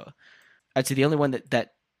is better. I'd say the only one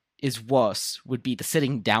that is worse would be the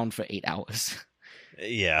sitting down for 8 hours.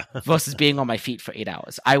 Yeah. Versus being on my feet for 8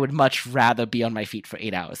 hours. I would much rather be on my feet for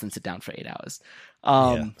 8 hours than sit down for 8 hours.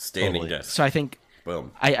 Standing desk. So I think,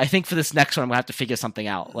 boom. I think for this next one, I'm gonna have to figure something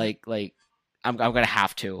out. Like I'm gonna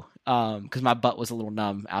have to, because my butt was a little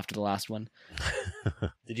numb after the last one.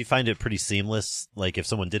 Did you find it pretty seamless? Like if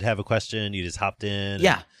someone did have a question, you just hopped in.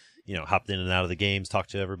 Yeah. And, hopped in and out of the games,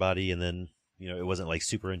 talked to everybody, and then it wasn't like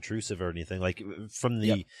super intrusive or anything. Like from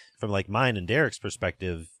like mine and Derek's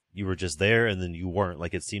perspective. You were just there, and then you weren't.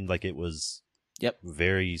 Like it seemed like it was,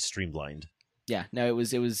 very streamlined. Yeah, no, it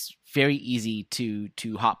was very easy to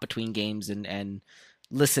hop between games and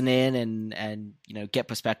listen in and get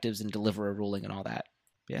perspectives and deliver a ruling and all that.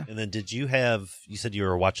 Yeah. And then did you have? You said you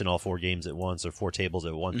were watching all 4 games at once or 4 tables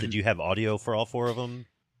at once. Mm-hmm. Did you have audio for all 4 of them?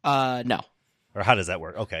 No. Or how does that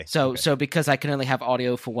work? Okay. So okay. because I can only have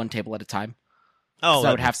audio for one table at a time, Oh, so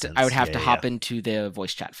I would that have makes to sense. I would have to Yeah, hop into their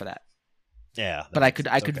voice chat for that. Yeah. But I could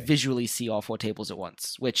Okay. visually see all 4 tables at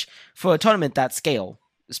once, which for a tournament that scale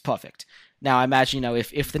is perfect. Now I imagine,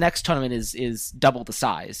 if the next tournament is double the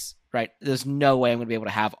size, right? There's no way I'm going to be able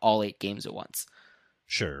to have all 8 games at once.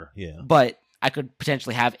 Sure. Yeah. But I could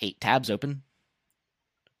potentially have 8 tabs open.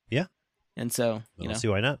 Yeah. And so, I don't see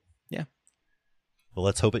why not. Yeah. Well,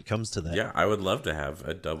 let's hope it comes to that. Yeah, I would love to have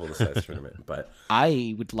a double the size tournament, but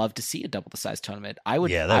I would love to see a double the size tournament. I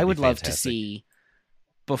would Yeah, that would I be would love to fantastic. see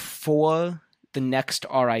before the next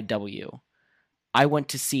RIW. I want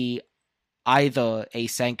to see either a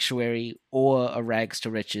Sanctuary or a Rags to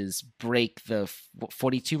Riches break the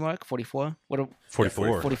 42 mark, 44? What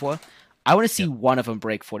 44. 44? I want to see one of them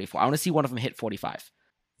break 44. I want to see one of them hit 45.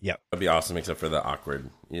 Yep. that'd be awesome, except for the awkward,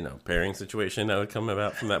 pairing situation that would come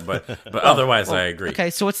about from that. But otherwise, I agree. Okay,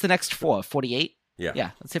 so what's the next 4? 48? Yeah.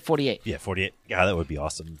 Yeah, let's hit 48. Yeah, 48. Yeah, that would be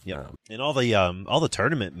awesome. Yeah. And all the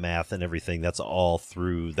tournament math and everything, that's all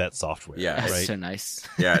through that software. Yeah, That's Right. so nice.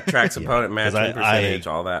 Yeah, tracks opponent match 'Cause win percentage,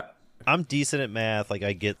 all that. I'm decent at math. Like,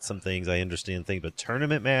 I get some things, I understand things, but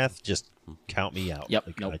tournament math, just count me out. Yep,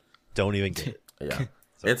 Like, nope. I don't even get it. Yeah,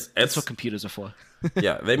 That's it's what computers are for.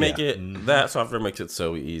 yeah. They make Yeah. it that software makes it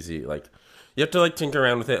so easy. Like you have to tinker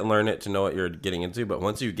around with it and learn it to know what you're getting into. But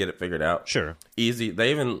once you get it figured out, Sure. easy.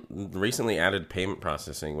 They even recently added payment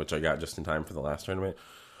processing, which I got just in time for the last tournament.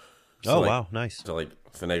 So, Wow, nice. To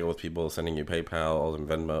finagle with people sending you PayPal and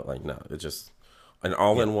Venmo, no, it's just an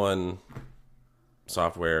all-in-one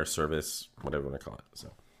software service, whatever you want to call it.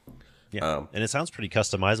 So Yeah. And it sounds pretty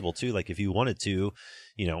customizable too. Like, if you wanted to,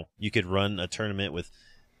 you could run a tournament with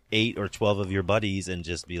 8 or 12 of your buddies and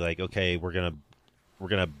just be like, okay, we're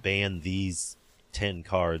gonna ban these 10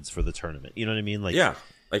 cards for the tournament. You know what I mean? Like, yeah,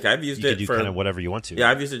 I've used you it could do for kind of whatever you want to. Yeah,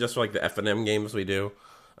 I've used it just for the F&M games we do,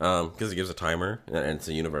 because it gives a timer and it's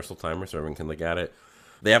a universal timer, so everyone can look at it.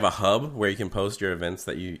 They have a hub where you can post your events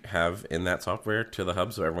that you have in that software to the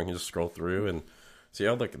hub, so everyone can just scroll through and see,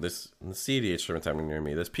 oh, look, this CDH tournament's happening near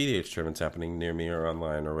me, this PDH tournament's happening near me or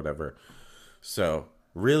online or whatever. So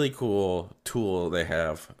really cool tool they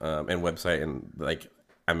have, and website, and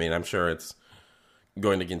I'm sure it's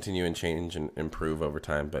going to continue and change and improve over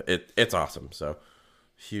time, but it's awesome. So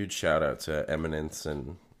huge shout out to Eminence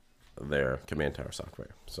and their Command Tower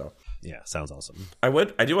software. So Yeah, sounds awesome. I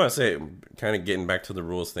do want to say, kind of getting back to the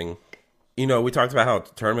rules thing, we talked about how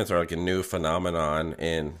tournaments are a new phenomenon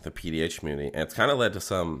in the PDH community, and it's kind of led to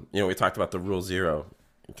some, we talked about the Rule Zero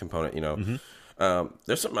component,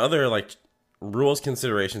 there's some other rules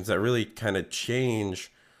considerations that really kind of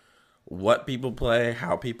change what people play,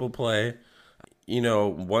 how people play.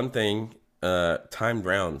 One thing, timed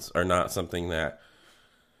rounds are not something that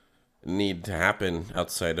need to happen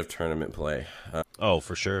outside of tournament play. Oh,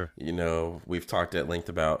 for sure. We've talked at length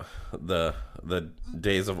about the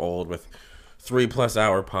days of old with 3+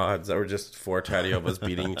 hour pods that were just 4 Tadiovas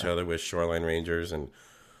beating each other with Shoreline Rangers and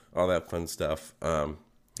all that fun stuff.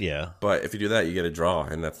 Yeah. But if you do that, you get a draw,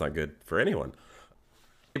 and that's not good for anyone.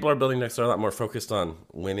 People are building decks that are a lot more focused on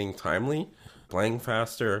winning timely, playing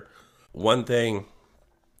faster. One thing,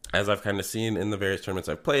 as I've kind of seen in the various tournaments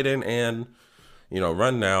I've played in and,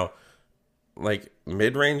 run now,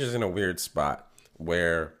 mid-range is in a weird spot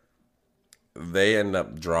where they end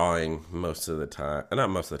up drawing most of the time. Not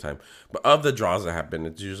most of the time, but of the draws that happen,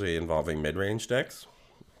 it's usually involving mid-range decks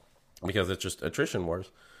because it's just attrition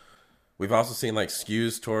wars. We've also seen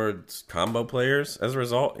skews towards combo players as a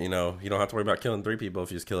result. You don't have to worry about killing 3 people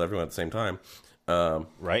if you just kill everyone at the same time.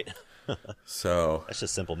 Right? So That's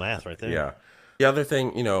just simple math right there. yeah. The other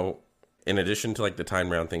thing, in addition to the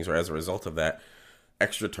time round things, or as a result of that,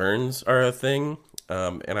 extra turns are a thing.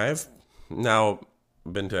 And I've now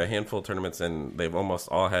been to a handful of tournaments, and they've almost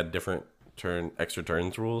all had different extra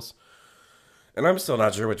turns rules. And I'm still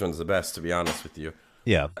not sure which one's the best, to be honest with you.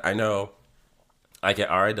 Yeah. I know, at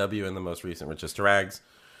RIW in the most recent, which is Rags,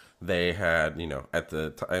 they had, at the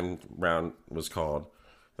time round was called,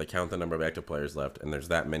 they count the number of active players left, and there's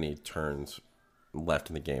that many turns left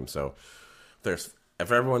in the game. So if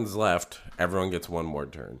everyone's left, everyone gets one more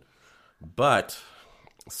turn. But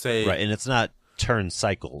say Right, and it's not turn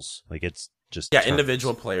cycles. It's just yeah, turns.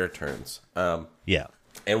 individual player turns. Yeah.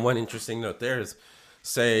 And one interesting note there is,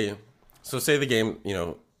 say the game,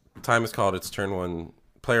 time is called, it's turn 1,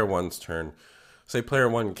 player 1's turn. Say player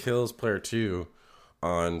 1 kills player 2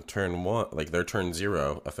 on turn 1, their turn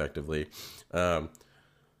 0, effectively.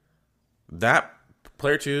 That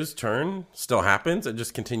player 2's turn still happens. It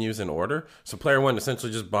just continues in order. So player 1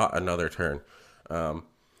 essentially just bought another turn.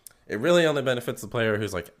 It really only benefits the player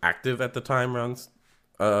who's active at the time rounds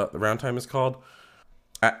the round time is called.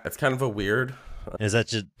 It's kind of a weird. Is that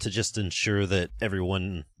just to ensure that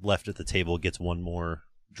everyone left at the table gets one more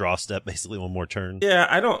draw step, basically one more turn? Yeah,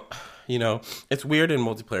 I don't. It's weird in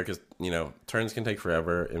multiplayer because turns can take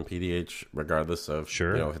forever in PDH, regardless of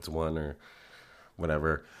if it's one or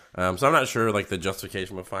whatever. So I'm not sure like the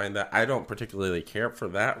justification behind that. I don't particularly care for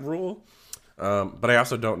that rule, but I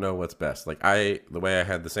also don't know what's best. Like the way I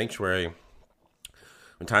had the Sanctuary,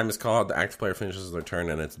 when time is called, the active player finishes their turn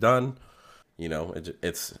and it's done.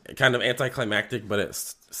 It's kind of anticlimactic, but it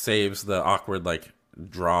saves the awkward like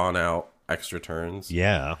drawn out extra turns.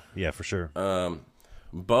 Yeah, for sure.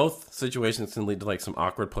 Both situations can lead to like some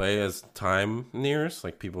awkward play as time nears.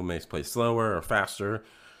 Like people may play slower or faster.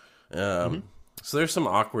 So there's some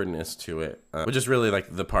awkwardness to it, which is really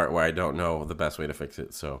like the part where I don't know the best way to fix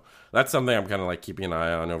it. So that's something I'm kind of like keeping an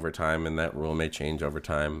eye on over time, and that rule may change over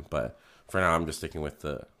time. But for now, I'm just sticking with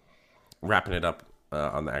the wrapping it up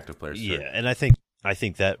on the active players. Yeah, and I think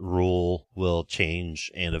that rule will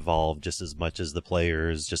change and evolve just as much as the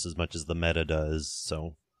players, just as much as the meta does.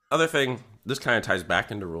 So other thing, this kind of ties back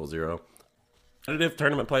into Rule 0. Competitive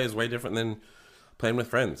tournament play is way different than playing with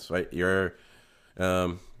friends, right?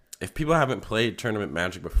 If people haven't played tournament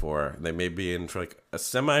Magic before, they may be in for like a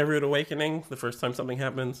semi-rude awakening the first time something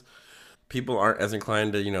happens. People aren't as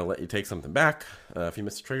inclined to, let you take something back. If you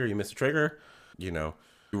miss a trigger, you miss a trigger. You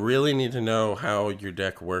really need to know how your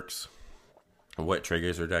deck works, what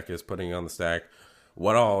triggers your deck is putting on the stack,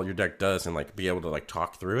 what all your deck does, and like be able to like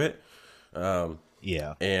talk through it.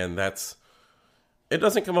 Yeah. And it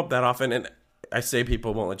doesn't come up that often. And I say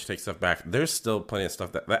people won't let you take stuff back. There's still plenty of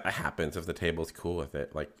stuff that happens if the table's cool with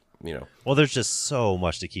it. Like, Well, there's just so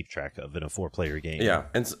much to keep track of in a 4-player game. Yeah.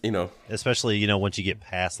 And, especially, once you get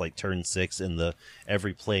past like turn 6 and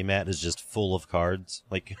every play mat is just full of cards.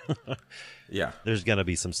 Like, yeah, there's going to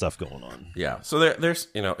be some stuff going on. Yeah. So there's,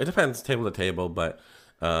 it depends table to table, but,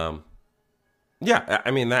 yeah,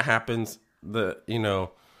 I mean, that happens. The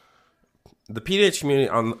PDH community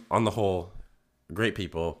on the whole, great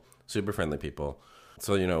people, super friendly people.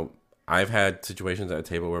 So, I've had situations at a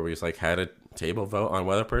table where we just like had a table vote on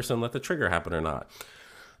whether a person let the trigger happen or not.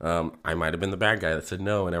 I might have been the bad guy that said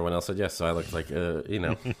no and everyone else said yes. So I looked like,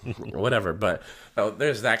 whatever. But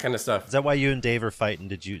there's that kind of stuff. Is that why you and Dave are fighting?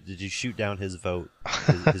 Did you shoot down his vote,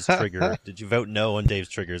 his trigger? Did you vote no on Dave's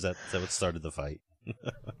trigger? Is that what started the fight?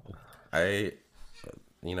 Dave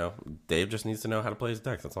just needs to know how to play his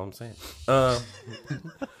deck. That's all I'm saying.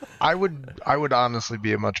 I would honestly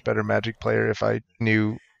be a much better Magic player if I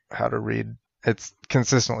knew how to read. It's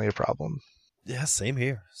consistently a problem. Yeah, same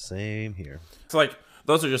here. So like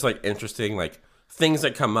those are just like interesting like things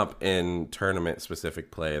that come up in tournament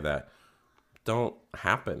specific play that don't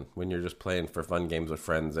happen when you're just playing for fun games with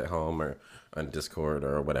friends at home or on Discord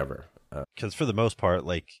or whatever. Because for the most part,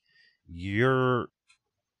 like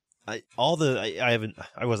I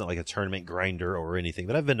wasn't like a tournament grinder or anything,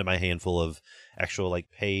 but I've been to my handful of actual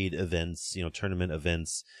like paid events, tournament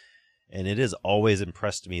events, and it has always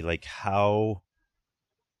impressed me like how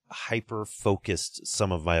hyper focused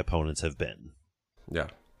some of my opponents have been. Yeah.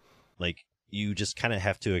 Like you just kind of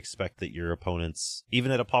have to expect that your opponents,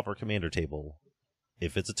 even at a Pauper Commander table,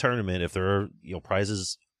 if it's a tournament, if there are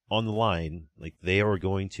prizes on the line, like they are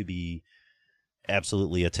going to be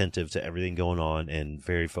absolutely attentive to everything going on and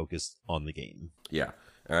very focused on the game. Yeah.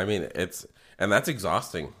 I mean, that's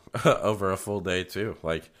exhausting over a full day too.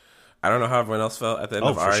 Like, I don't know how everyone else felt at the end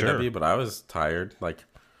of RIW, sure. But I was tired. Like,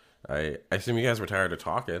 I assume you guys were tired of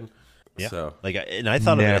talking. Yeah. So, like, and I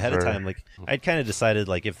thought of it ahead of time. Like, I'd kind of decided,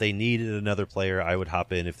 like, if they needed another player, I would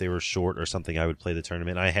hop in. If they were short or something, I would play the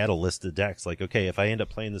tournament. I had a list of decks. Like, okay, if I end up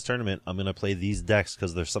playing this tournament, I'm going to play these decks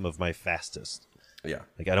because they're some of my fastest. Yeah.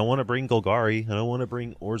 Like, I don't want to bring Golgari. I don't want to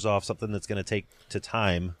bring Orzhov, something that's going to take to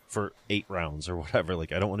time for 8 rounds or whatever.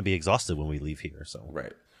 Like, I don't want to be exhausted when we leave here. So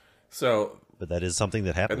right. So, but that is something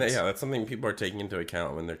that happens. And that's something people are taking into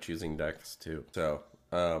account when they're choosing decks too. So,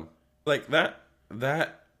 like that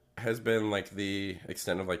has been like the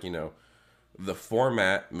extent of like the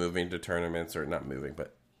format moving to tournaments, or not moving,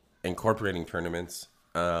 but incorporating tournaments.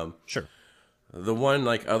 Sure. The one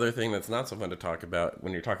like other thing that's not so fun to talk about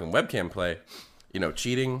when you're talking webcam play.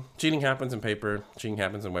 Cheating happens in paper. Cheating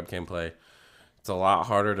happens in webcam play. It's a lot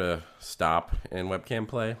harder to stop in webcam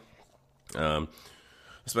play,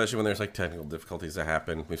 especially when there's like technical difficulties that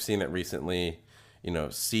happen. We've seen it recently.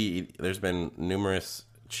 There's been numerous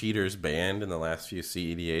cheaters banned in the last few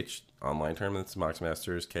CEDH online tournaments, Mox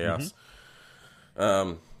Masters, Chaos.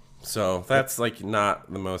 Mm-hmm. So that's like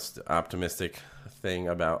not the most optimistic thing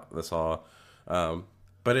about this all.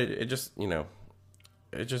 But it just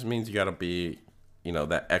it just means you got to be you know,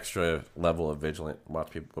 that extra level of vigilant,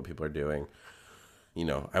 watch what people are doing. You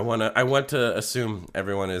know, I want to assume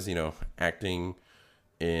everyone is, you know, acting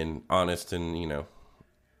in honest and, you know,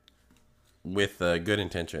 with good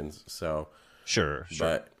intentions. So Sure.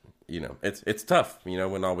 but you know, it's tough, you know,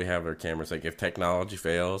 when all we have are cameras. Like if technology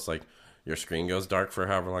fails, like your screen goes dark for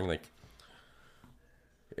however long, like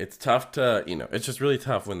it's tough to, you know, it's just really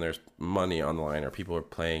tough when there's money on the line or people are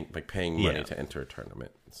paying money to enter a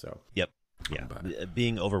tournament. So Yep. Yeah.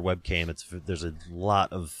 Being over webcam, there's a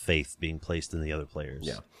lot of faith being placed in the other players.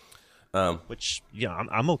 Yeah. Which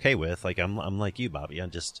I'm okay with. Like I'm like you, Bobby. I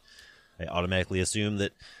automatically assume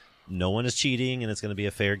that no one is cheating and it's going to be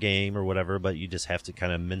a fair game or whatever, but you just have to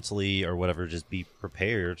kind of mentally or whatever just be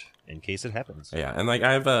prepared in case it happens. Yeah, and like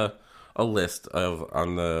I have a list of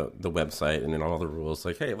on the website and in all the rules,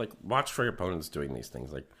 like, hey, like watch for your opponents doing these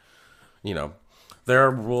things. Like, you know, there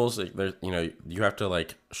are rules, like there, you know, you have to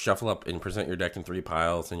like shuffle up and present your deck in 3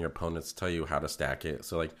 piles and your opponents tell you how to stack it.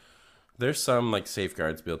 So like there's some like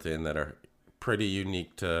safeguards built in that are pretty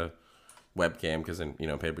unique to webcam, because in, you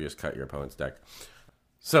know, paper you just cut your opponent's deck.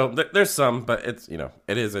 So there's some, but it's, you know,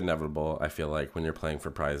 it is inevitable, I feel like, when you're playing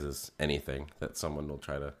for prizes, anything, that someone will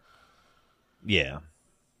try to, Yeah.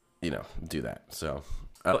 you know, do that. So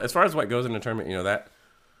as far as what goes in a tournament, you know, that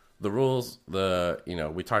the rules, you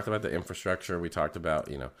know, we talked about the infrastructure. We talked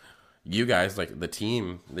about, you know, you guys, like the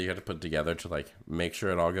team that you have to put together to like make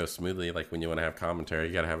sure it all goes smoothly. Like when you want to have commentary,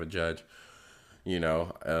 you got to have a judge, you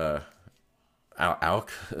know,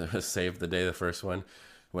 Alk saved the day, the first one,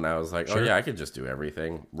 when I was like, Sure. oh yeah, I could just do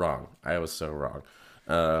everything. Wrong. I was so wrong.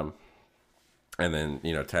 And then,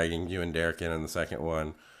 you know, tagging you and Derek in the second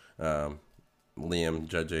one, Liam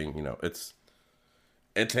judging, you know,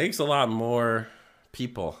 it takes a lot more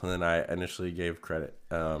people than I initially gave credit.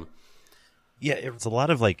 Yeah, it's a lot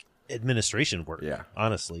of like administration work. Yeah.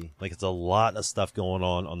 Honestly, like it's a lot of stuff going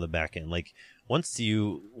on the back end. Like once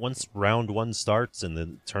round 1 starts and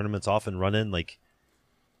the tournament's off and running, like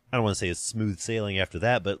I don't want to say it's smooth sailing after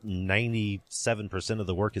that, but 97% of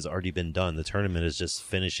the work has already been done. The tournament is just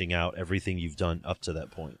finishing out everything you've done up to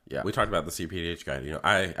that point. Yeah, we talked about the CPDH guide. You know,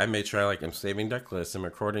 I made sure I'm saving deck lists, I'm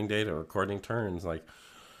recording data, recording turns, like.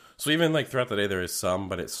 So even like throughout the day there is some,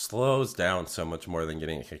 but it slows down so much more than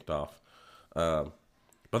getting it kicked off. But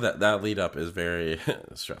that lead up is very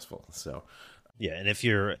stressful. So yeah, and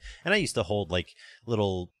I used to hold like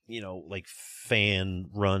little, you know, like fan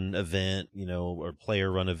run event, you know, or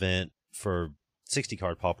player run event for 60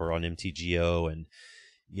 card pauper on MTGO, and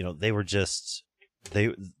you know, they were just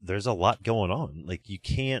there's a lot going on. Like you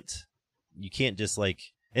can't just like.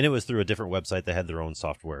 And it was through a different website that had their own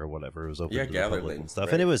software or whatever. It was open to the public and stuff.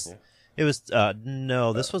 Right? And it was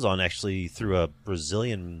no, this was on actually through a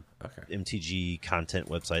Brazilian MTG content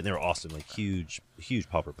website. They were awesome, like huge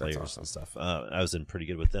pauper players awesome. and stuff. I was in pretty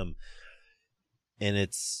good with them. And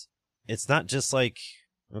it's not just like,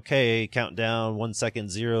 okay, countdown, 1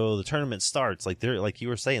 second, 0, the tournament starts. Like like you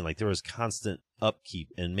were saying, like there was constant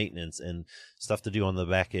upkeep and maintenance and stuff to do on the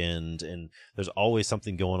back end, and there's always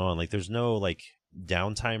something going on. Like there's no like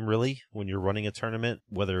downtime really when you're running a tournament,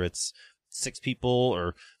 whether it's 6 people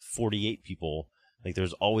or 48 people. Like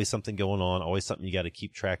there's always something going on, always something you got to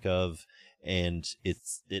keep track of, and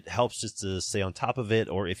it helps just to stay on top of it,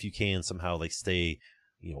 or if you can somehow like stay,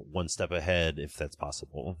 you know, 1 step ahead if that's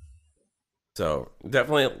possible. So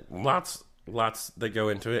definitely lots that go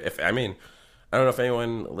into it. I don't know if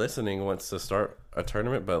anyone listening wants to start a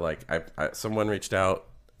tournament, but like someone reached out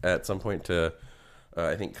at some point to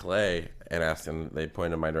I think Clay, and asked him, they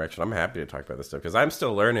pointed in my direction. I'm happy to talk about this stuff because I'm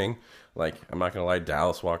still learning. Like, I'm not going to lie,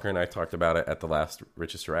 Dallas Walker and I talked about it at the last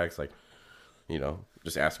Richest Rags, like, you know,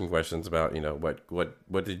 just asking questions about, you know,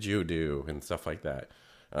 what did you do and stuff like that.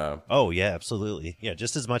 Oh, yeah, absolutely. Yeah,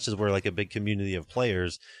 just as much as we're like a big community of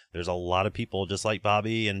players, there's a lot of people just like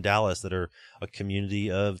Bobby and Dallas that are a community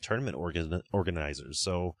of tournament organizers.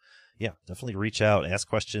 So, yeah, definitely reach out, ask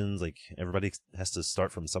questions. Like, everybody has to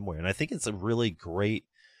start from somewhere. And I think it's a really great,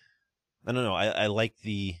 I don't know, I like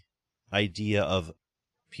the idea of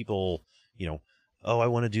people, you know, oh, I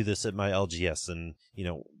want to do this at my LGS, and, you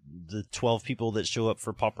know, the 12 people that show up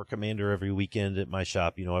for Pauper Commander every weekend at my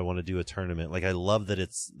shop, you know, I want to do a tournament. Like, I love that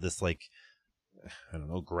it's this, like, I don't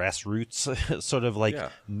know, grassroots sort of like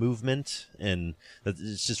movement, and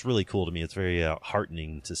it's just really cool to me. It's very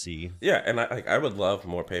heartening to see. Yeah, and I would love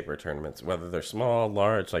more paper tournaments, whether they're small,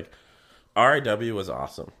 large. Like, RIW was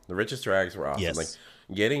awesome. The Richest Rags were awesome. Yes. Like,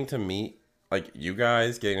 getting to meet, like, you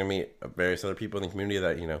guys, getting to meet various other people in the community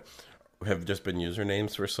that, you know, have just been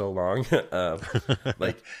usernames for so long.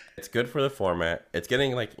 Like, it's good for the format. It's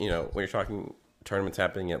getting, like, you know, when you're talking tournaments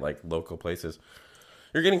happening at, like, local places,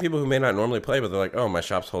 you're getting people who may not normally play, but they're like, oh, my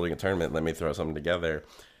shop's holding a tournament, let me throw something together.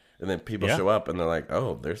 And then people show up and they're like,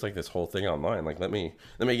 oh, there's like this whole thing online. Like, let me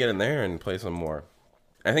get in there and play some more.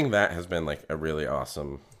 I think that has been like a really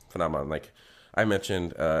awesome phenomenon. Like I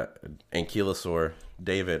mentioned Ankylosaur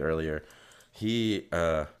David earlier. He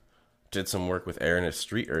did some work with Aaron as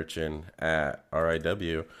Street Urchin at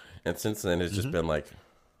RIW. And since then, it's just been like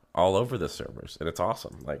all over the servers. And it's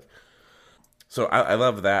awesome. Like, so I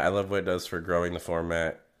love that. I love what it does for growing the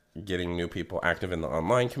format, getting new people active in the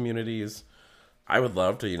online communities. I would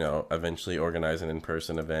love to, eventually organize an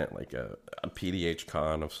in-person event, like a PDH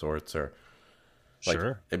con of sorts, or like,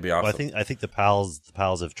 sure, it'd be awesome. Well, I think the pals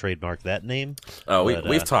have trademarked that name. Oh,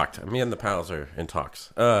 we've talked. Me and the pals are in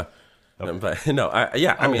talks. But no,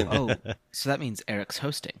 I mean, so that means Eric's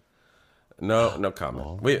hosting. No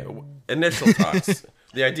comment. We initial talks.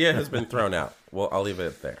 The idea has been thrown out. Well, I'll leave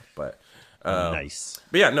it there. But nice.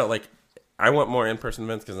 But yeah, no, like I want more in-person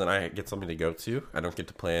events because then I get something to go to. I don't get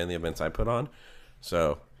to play in the events I put on.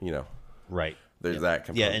 So, right. There's that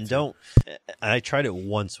component. Yeah, and I tried it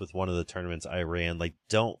once with one of the tournaments I ran. Like,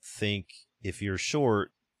 don't think if you're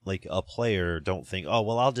short, like a player, don't think, oh,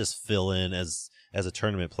 well, I'll just fill in as a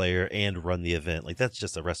tournament player and run the event. Like, that's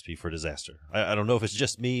just a recipe for disaster. I don't know if it's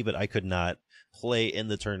just me, but I could not play in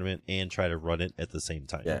the tournament and try to run it at the same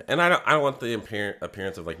time. Yeah, and I don't want the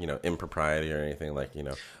appearance of like, impropriety or anything. Like,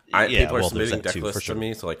 people are submitting deck lists to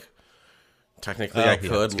me, so like technically I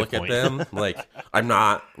could look at them. Like, I'm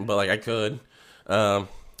not, but like I could. I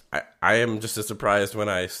am just as surprised when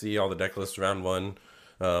I see all the deck lists round one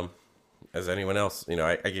as anyone else.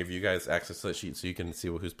 I gave you guys access to the sheet so you can see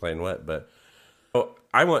who's playing what. But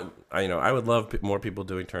I would love more people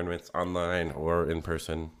doing tournaments online or in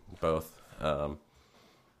person, both.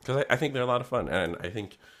 Because I think they're a lot of fun,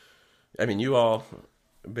 and you all,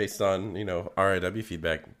 based on RIW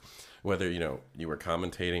feedback, whether you were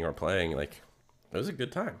commentating or playing, like it was a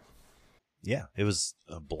good time. Yeah, it was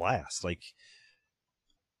a blast. Like,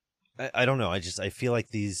 I don't know. I feel like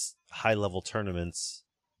these high level tournaments.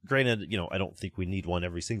 Granted, I don't think we need one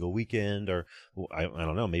every single weekend, or I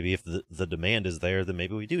don't know. Maybe if the demand is there, then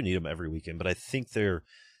maybe we do need them every weekend. But I think they're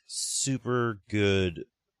super good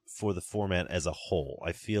for the format as a whole.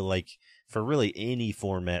 I feel like for really any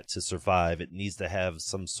format to survive, it needs to have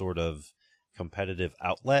some sort of competitive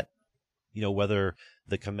outlet. Whether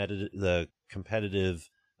the competitive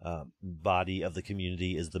body of the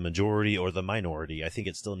community is the majority or the minority, I think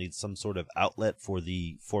it still needs some sort of outlet for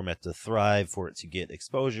the format to thrive, for it to get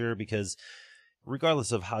exposure, because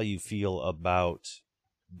regardless of how you feel about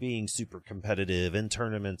being super competitive in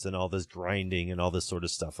tournaments and all this grinding and all this sort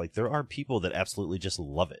of stuff, like there are people that absolutely just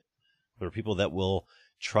love it. There are people that will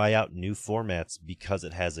try out new formats because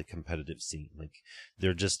it has a competitive scene. Like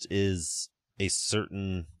there just is a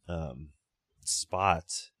certain spot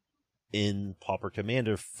in Pauper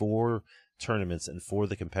Commander for tournaments and for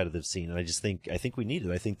the competitive scene, and I think we need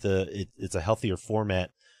it. I think it's a healthier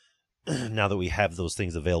format now that we have those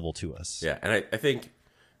things available to us. Yeah, and I think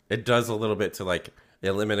it does a little bit to like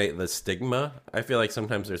eliminate the stigma. I feel like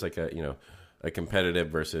sometimes there's like a competitive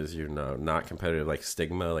versus not competitive like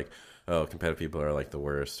stigma, like, oh, competitive people are like the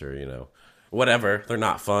worst, or whatever, they're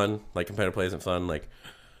not fun, like competitive play isn't fun. Like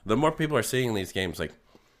the more people are seeing these games, like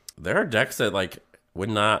there are decks that like would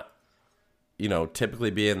not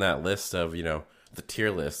typically be in that list of the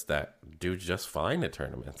tier list that do just fine at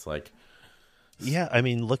tournaments. Like, yeah, I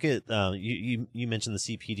mean, look at you mentioned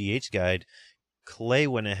the CPDH guide. Clay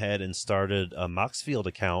went ahead and started a Moxfield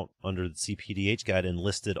account under the CPDH guide and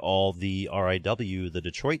listed all the RIW, the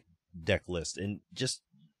Detroit deck list, and just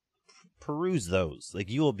peruse those. Like,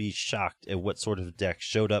 you will be shocked at what sort of deck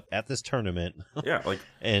showed up at this tournament. Yeah, like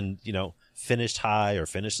and finished high or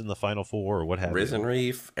finished in the final four or what have Risen you.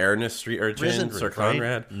 Reef, Airness, Street Urchin, Sir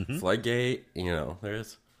Conrad, right? Mm-hmm. Floodgate.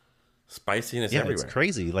 There's spiciness everywhere. It's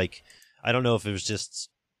crazy. Like, I don't know if it was just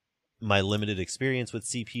my limited experience with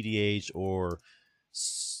CPDH or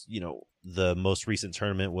the most recent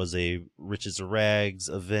tournament was a Riches or Rags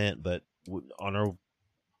event, but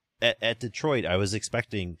at Detroit, I was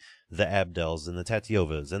expecting the Abdels and the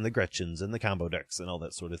Tatiovas and the Gretchens and the combo decks and all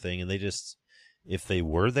that sort of thing, and they just, if they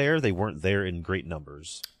were there, they weren't there in great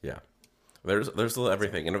numbers. Yeah, there's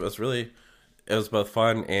everything, and it was both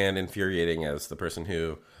fun and infuriating as the person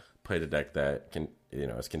who played a deck that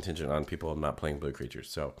is contingent on people not playing blue creatures.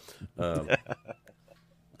 So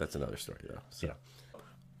that's another story though. So. Yeah.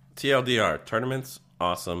 TLDR tournaments,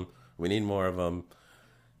 awesome. We need more of them.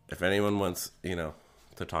 If anyone wants,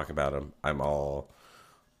 to talk about them, I'm all.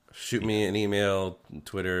 Shoot me an email,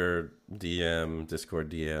 Twitter DM,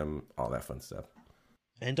 Discord DM, all that fun stuff.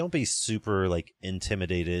 And don't be super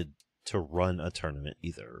intimidated to run a tournament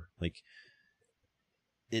either. Like,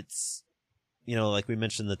 it's, you know, like we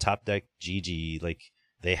mentioned the Top Deck GG, like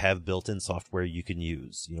they have built-in software you can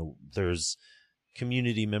use. You know, there's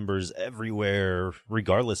community members everywhere,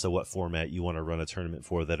 regardless of what format you want to run a tournament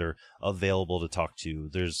for, that are available to talk to.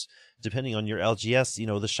 There's, depending on your LGS, you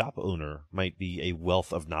know, the shop owner might be a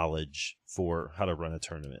wealth of knowledge for how to run a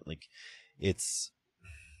tournament. Like, it's,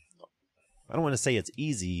 I don't want to say it's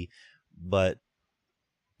easy, but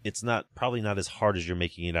it's probably not as hard as you're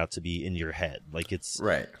making it out to be in your head. Like, it's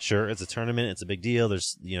Right. Sure, it's a tournament, it's a big deal.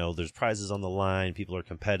 There's, you know, there's prizes on the line, people are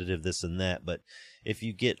competitive, this and that. But if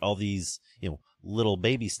you get all these, you know, little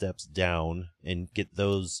baby steps down and get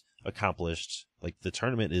those accomplished, like, the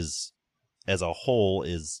tournament is, as a whole,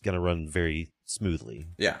 is going to run very smoothly.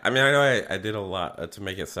 Yeah, I mean, I know I did a lot to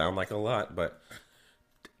make it sound like a lot, but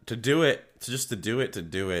to do it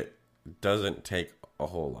doesn't take a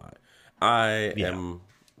whole lot. I am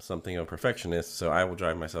something of a perfectionist, so I will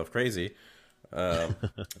drive myself crazy.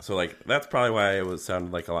 So, like, that's probably why it was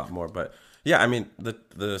sounded like a lot more. But yeah, I mean,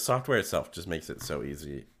 the software itself just makes it so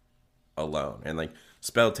easy alone, and like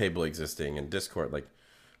spell table existing and Discord, like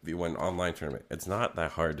if you win an online tournament, it's not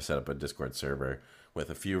that hard to set up a Discord server with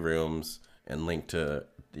a few rooms and link to,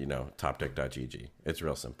 you know, topdeck.gg. It's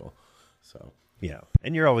real simple. So yeah,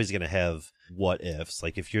 and you're always going to have what ifs.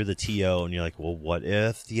 Like, if you're the TO and you're like, well, what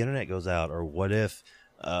if the internet goes out, or what if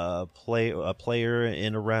a player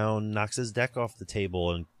in a round knocks his deck off the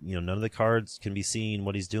table and, you know, none of the cards can be seen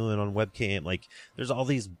what he's doing on webcam. Like, there's all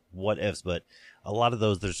these what ifs, but a lot of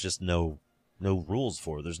those there's just no rules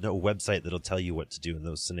for. There's no website that'll tell you what to do in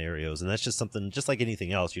those scenarios, and that's just something, just like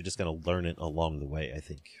anything else, you're just going to learn it along the way, I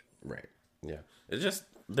think. Right. Yeah. It's just,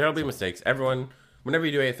 there'll be mistakes. Everyone, whenever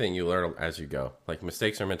you do anything, you learn as you go. Like,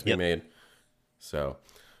 mistakes are meant to be made. So,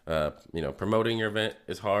 you know, promoting your event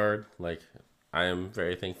is hard. Like, I am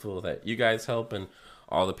very thankful that you guys help and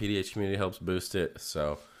all the PDH community helps boost it.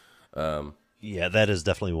 So, yeah, that is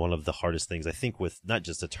definitely one of the hardest things, I think, with not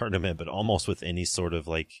just a tournament, but almost with any sort of,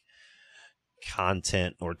 like,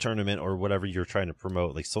 content or tournament or whatever you're trying to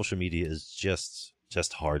promote. Like, social media is just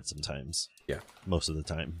hard sometimes. Yeah. Most of the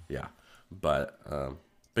time. Yeah. But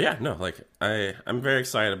yeah, no, like, I'm very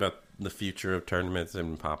excited about the future of tournaments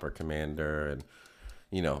and Pauper Commander and,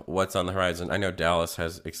 you know, what's on the horizon. I know Dallas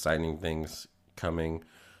has exciting things coming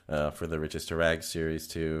for the Riches to Rags series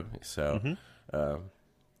too. So,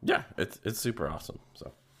 yeah, it's super awesome.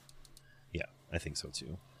 So, yeah, I think so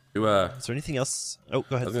too. Is there anything else? Oh,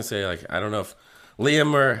 go ahead. I was gonna say, like, I don't know if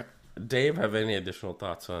Liam or Dave have any additional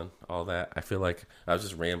thoughts on all that. I feel like I was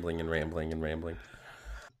just rambling.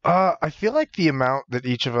 I feel like the amount that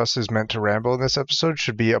each of us is meant to ramble in this episode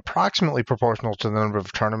should be approximately proportional to the number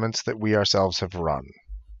of tournaments that we ourselves have run.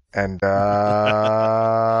 And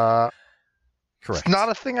Correct. It's not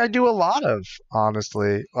a thing I do a lot of,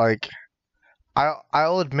 honestly. Like,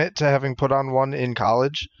 I'll admit to having put on one in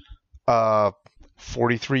college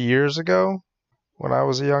 43 years ago when I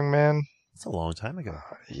was a young man. That's a long time ago.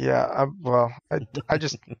 Yeah, I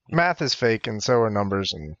just math is fake, and so are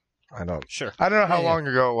numbers, and I don't know how long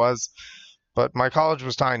ago it was, but my college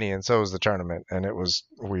was tiny, and so was the tournament, and it was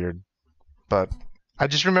weird. But I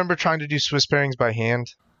just remember trying to do Swiss pairings by hand.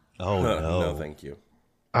 Oh no, no, thank you.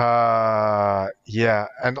 Yeah,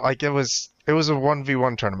 and like it was a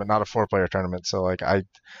 1v1 tournament, not a 4-player tournament, so like I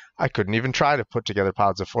couldn't even try to put together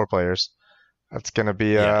pods of 4 players. That's gonna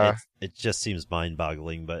be it just seems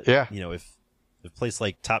mind-boggling, but yeah, you know, if a place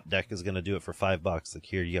like Top Deck is gonna do it for $5, like,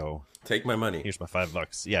 here you go, take my money. Here's my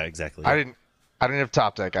 $5. Yeah, exactly. I didn't have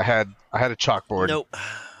Top Deck. I had a chalkboard. Nope.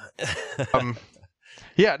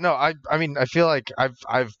 Yeah, no, I mean, I feel like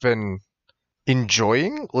I've been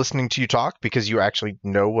enjoying listening to you talk because you actually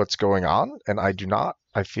know what's going on, and I do not.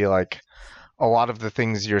 I feel like a lot of the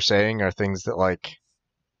things you're saying are things that, like,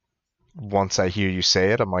 once I hear you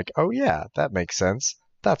say it, I'm like, oh yeah, that makes sense.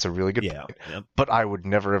 That's a really good point. Yep. But I would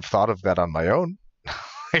never have thought of that on my own.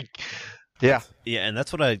 Like, yeah. Yeah, and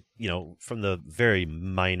that's what I, you know, from the very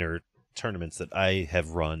minor tournaments that I have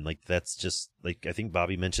run, like, that's just, like, I think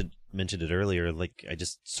Bobby mentioned it earlier, like, I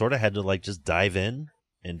just sort of had to, like, just dive in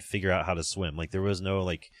and figure out how to swim. Like, there was no,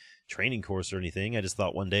 like, training course or anything. I just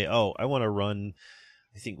thought one day, oh, I want to run,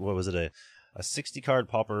 I think, what was it, a 60-card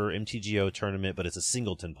Pauper MTGO tournament, but it's a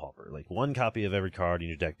singleton Pauper, like, one copy of every card in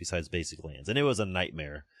your deck besides basic lands. And it was a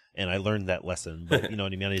nightmare, and I learned that lesson. But, you know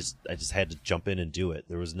what I mean? I just had to jump in and do it.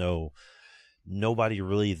 There was nobody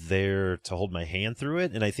really there to hold my hand through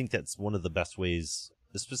it. And I think that's one of the best ways,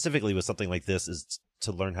 specifically with something like this, is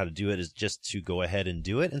to learn how to do it, is just to go ahead and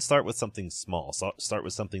do it and start with something small. So start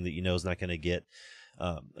with something that you know is not going to get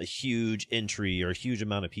a huge entry or a huge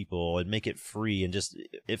amount of people and make it free, and just,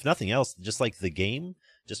 if nothing else, just like the game,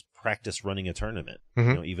 just practice running a tournament.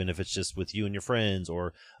 Even if it's just with you and your friends,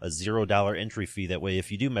 or a $0 entry fee. That way,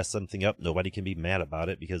 if you do mess something up, nobody can be mad about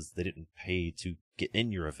it because they didn't pay to get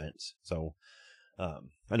in your event. So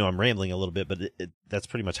I know I'm rambling a little bit, but that's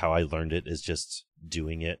pretty much how I learned it, is just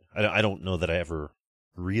doing it. I don't know that I ever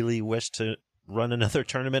really wish to run another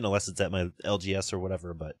tournament unless it's at my LGS or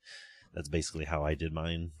whatever, but that's basically how I did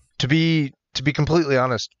mine. To be completely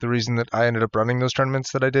honest, the reason that I ended up running those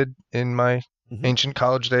tournaments that I did in my ancient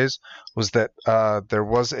college days was that there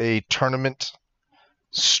was a tournament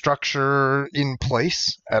structure in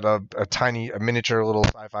place at a miniature little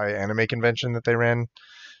sci-fi anime convention that they ran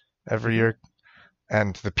every year.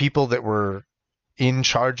 And the people that were in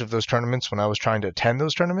charge of those tournaments when I was trying to attend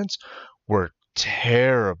those tournaments were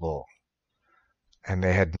terrible. And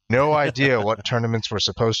they had no idea what tournaments were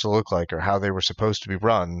supposed to look like or how they were supposed to be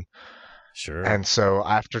run. Sure. And so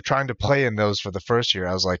after trying to play in those for the first year,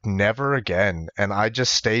 I was like, never again. And I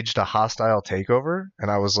just staged a hostile takeover. And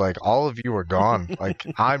I was like, all of you are gone. Like,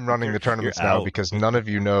 I'm running the tournaments now out. because none of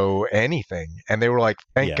you know anything. And they were like,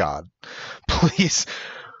 thank God. Please,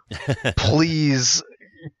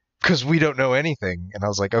 because we don't know anything. And I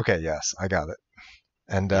was like, okay, yes, I got it.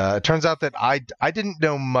 And it turns out that I didn't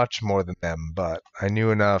know much more than them, but I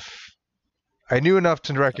knew enough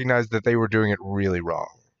to recognize that they were doing it really wrong,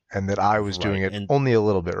 and that I was doing it only a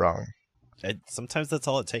little bit wrong. Sometimes that's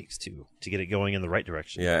all it takes to get it going in the right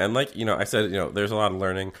direction. Yeah, and like, I said, there's a lot of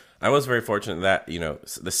learning. I was very fortunate that,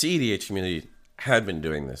 the CEDH community had been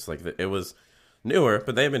doing this. Like, it was newer,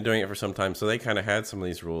 but they've been doing it for some time, so they kind of had some of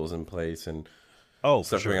these rules in place and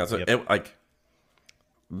stuff going on. So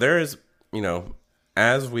there is,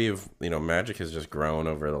 as we've, Magic has just grown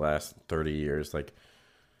over the last 30 years, like,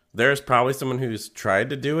 there's probably someone who's tried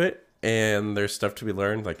to do it, and there's stuff to be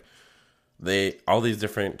learned. Like, all these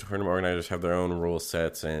different tournament organizers have their own rule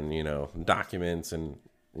sets and, documents and,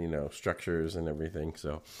 structures and everything.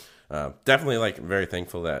 So, definitely, like, very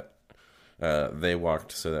thankful that they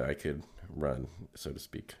walked so that I could run, so to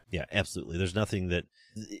speak. Yeah, absolutely. There's nothing that,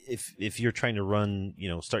 if you're trying to run,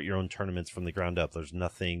 start your own tournaments from the ground up, there's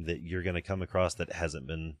nothing that you're going to come across that hasn't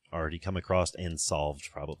been already come across and solved,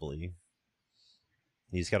 probably.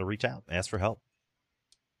 You just got to reach out, ask for help.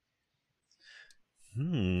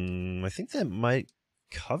 I think that might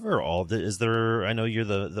cover all of it. Is there, I know you're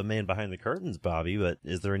the man behind the curtains, Bobby, but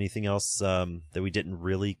is there anything else that we didn't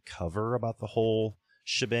really cover about the whole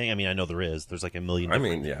shebang? I mean, I know there is. There's like a million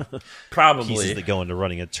different probably pieces that go into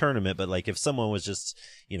running a tournament, but like if someone was just,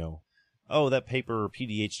 oh, that paper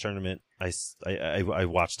PDH tournament I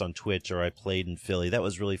watched on Twitch or I played in Philly, that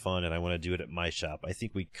was really fun and I want to do it at my shop. I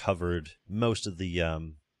think we covered most of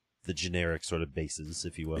the generic sort of bases,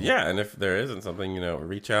 if you will. Yeah, and if there isn't something,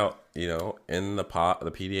 reach out, in the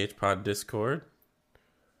PDH pod Discord.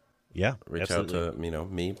 Yeah, reach absolutely. out to,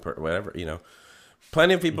 me, whatever,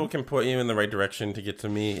 Plenty of people can point you in the right direction to get to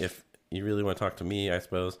me if you really want to talk to me, I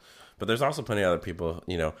suppose. But there's also plenty of other people,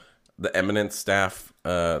 the Eminence staff,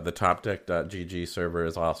 the topdeck.gg server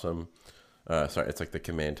is awesome. Sorry, it's like the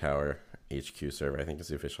Command Tower HQ server, I think is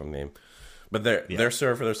the official name. But their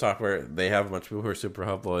server, their software, they have a bunch of people who are super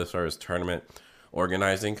helpful as far as tournament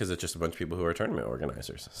organizing, because it's just a bunch of people who are tournament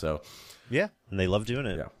organizers. So yeah, and they love doing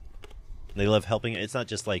it. Yeah, they love helping. It's not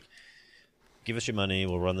just like, give us your money,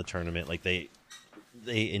 we'll run the tournament. Like they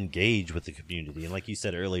engage with the community, and like you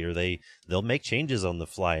said earlier, they'll make changes on the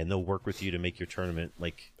fly, and they'll work with you to make your tournament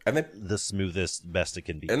the smoothest, best it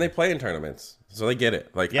can be. And they play in tournaments, so they get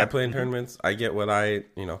it. Like, I play in tournaments, I get what I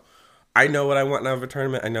know what I want out of a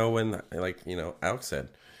tournament. I know when, Alex said,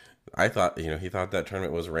 I thought, he thought that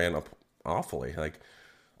tournament was ran up awfully. Like,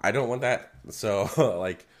 I don't want that. So,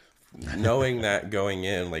 like, knowing that going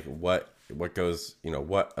in, like, what goes,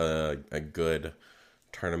 what a good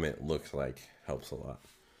tournament looks like helps a lot.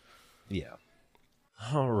 Yeah.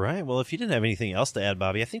 All right. Well, if you didn't have anything else to add,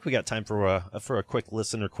 Bobby, I think we got time for a quick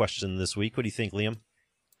listener question this week. What do you think, Liam?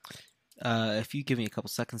 If you give me a couple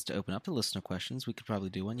seconds to open up the listener questions, we could probably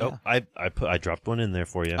do one. Yeah. Oh, I dropped one in there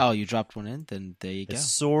for you. Oh, you dropped one in? Then there you go. It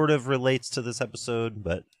sort of relates to this episode,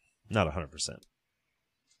 but not 100%.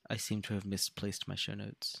 I seem to have misplaced my show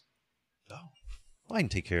notes. Oh, well, I can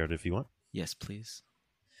take care of it if you want. Yes, please.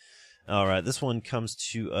 All right, this one comes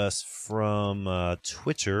to us from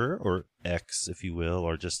Twitter, or X, if you will,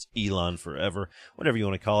 or just Elon forever, whatever you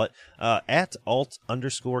want to call it, at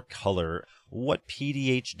alt_color. What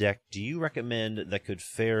PDH deck do you recommend that could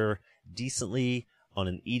fare decently on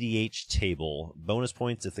an EDH table? Bonus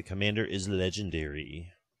points if the commander is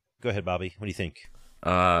legendary. Go ahead, Bobby. What do you think?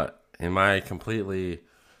 In my completely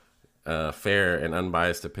fair and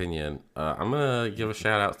unbiased opinion, I'm gonna give a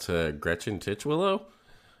shout out to Gretchen Titchwillow,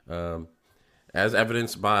 as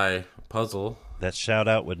evidenced by Puzzle. That shout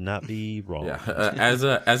out would not be wrong. Yeah,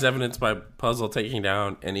 as evidenced by Puzzle taking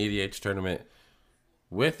down an EDH tournament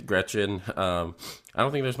with Gretchen. I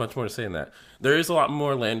don't think there's much more to say in that. There is a lot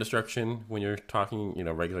more land destruction when you're talking,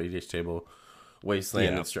 regular EDH table.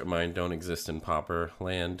 Wasteland and Strip Mine don't exist in Pauper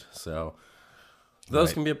land, so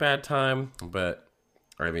those can be a bad time. But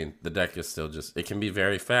I mean, the deck is still it can be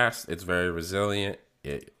very fast. It's very resilient.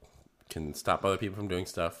 It can stop other people from doing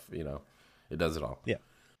stuff. It does it all. Yeah.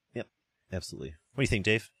 Yep. Absolutely. What do you think,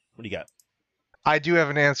 Dave? What do you got? I do have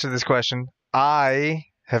an answer to this question. I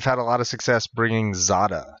have had a lot of success bringing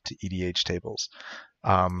Zada to EDH tables.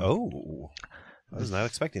 I was not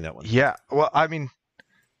expecting that one. Yeah. Well, I mean,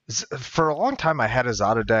 for a long time I had a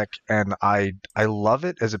Zada deck, and I love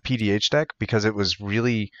it as a PDH deck because it was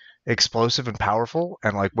really explosive and powerful,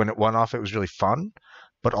 and like when it went off, it was really fun.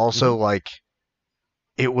 But also like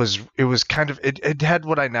it was kind of it had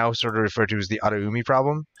what I now sort of refer to as the Araumi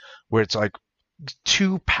problem, where it's like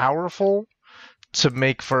too powerful to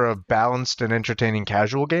make for a balanced and entertaining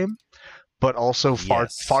casual game, but also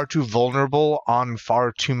far too vulnerable on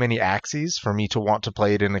far too many axes for me to want to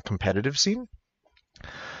play it in a competitive scene.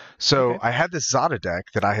 So I had this Zada deck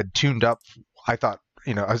that I had tuned up, I thought,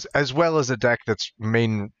 as well as a deck that's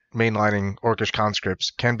mainlining Orcish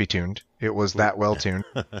conscripts can be tuned. It was that well tuned.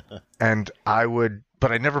 And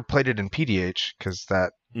but I never played it in PDH because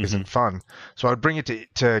that isn't fun. So I would bring it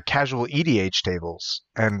to casual EDH tables.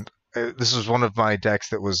 And this was one of my decks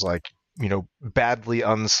that was like, badly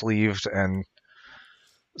unsleeved and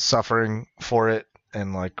suffering for it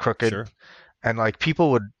and like crooked. Sure. And like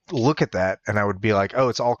people would look at that and I would be like, oh,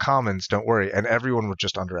 it's all commons, don't worry. And everyone would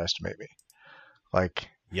just underestimate me. Like,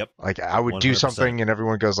 like I would 100%. Do something and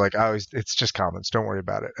everyone goes like, oh, it's just commons, don't worry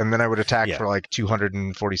about it. And then I would attack for like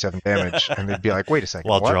 247 damage and they'd be like, wait a second.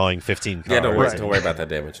 While drawing 15 cards. Yeah, don't worry about that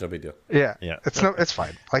damage. No big deal. Yeah. It's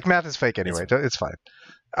fine. Like math is fake anyway. It's fine.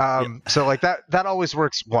 So like that always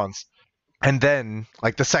works once. And then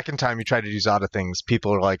like the second time you try to do Zada things,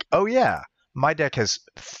 people are like, oh yeah, my deck has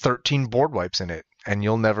 13 board wipes in it and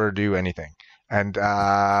you'll never do anything. And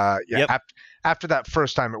after that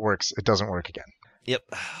first time it works, it doesn't work again. Yep.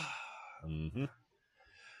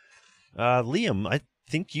 Liam, I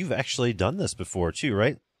think you've actually done this before too,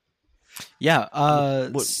 right? Yeah.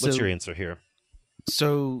 What's your answer here?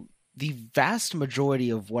 So the vast majority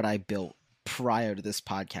of what I built prior to this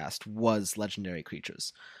podcast was legendary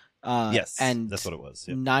creatures. Yes, and that's what it was.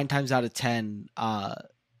 Yep. 9 times out of 10, I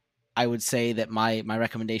would say that my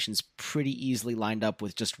recommendations pretty easily lined up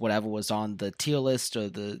with just whatever was on the tier list or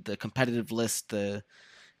the competitive list, the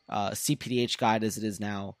CPDH guide as it is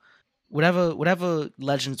now. Whatever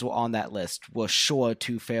legends were on that list were sure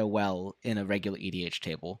to fare well in a regular EDH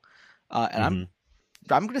table. And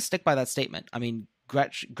I'm going to stick by that statement. I mean,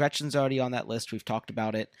 Gretchen's already on that list. We've talked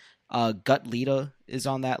about it. Gut Leader is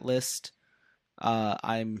on that list.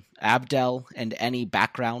 I'm Abdel, and any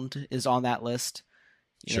background is on that list.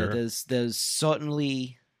 You know, there's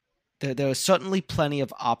certainly there are certainly plenty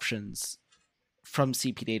of options from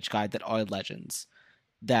CPDH Guide that are legends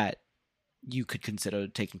that you could consider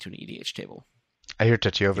taking to an EDH table. I hear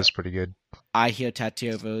Tatiova's pretty good. I hear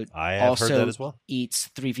Tatiova also heard that as well. Eats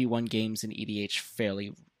 3v1 games in EDH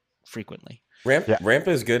fairly frequently. Ramp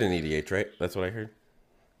is good in EDH, right? That's what I heard.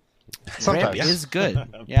 Sometimes. Ramp is good.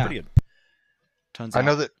 Yeah. Pretty good. Turns I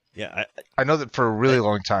know out. that. Yeah, I know that for a really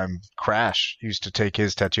long time, Crash used to take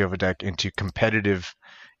his Tatiova deck into competitive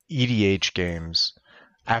EDH games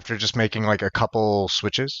after just making like a couple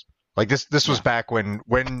switches. Like this was back when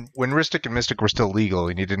Rhystic and Mystic were still legal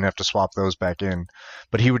and you didn't have to swap those back in.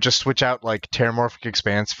 But he would just switch out like Terramorphic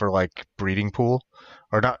Expanse for like Breeding Pool,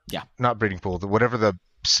 or not Breeding Pool, whatever the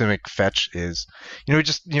Simic fetch is. He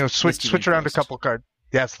just switch around a couple cards.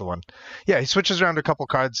 Yeah, that's the one. Yeah, he switches around a couple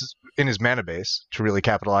cards in his mana base to really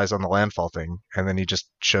capitalize on the landfall thing, and then he just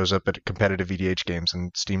shows up at competitive EDH games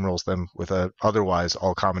and steamrolls them with a otherwise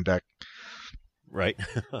all common deck. Right.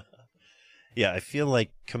 Yeah, I feel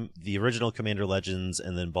like the original Commander Legends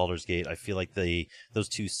and then Baldur's Gate, I feel like those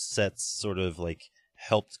two sets sort of like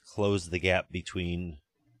helped close the gap between.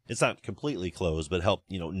 It's not completely closed, but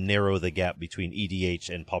helped narrow the gap between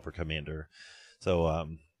EDH and Pauper Commander.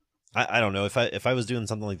 So I don't know, if I was doing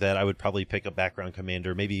something like that, I would probably pick a background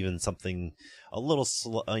commander, maybe even something a little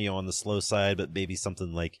slow, on the slow side, but maybe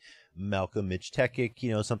something like Malcolm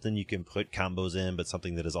Mijtekic, something you can put combos in, but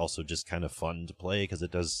something that is also just kind of fun to play because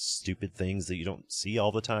it does stupid things that you don't see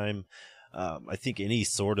all the time. I think any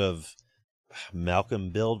sort of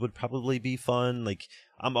Malcolm build would probably be fun. Like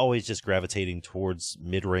I'm always just gravitating towards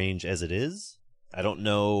mid-range as it is. I don't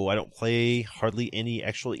know. I don't play hardly any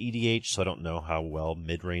actual EDH, so I don't know how well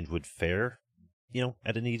mid-range would fare,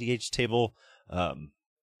 at an EDH table.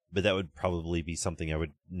 But that would probably be something I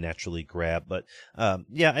would naturally grab. But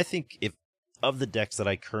yeah, I think if of the decks that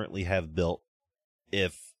I currently have built,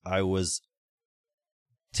 if I was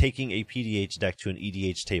taking a PDH deck to an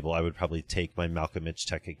EDH table, I would probably take my Malcolm Mitch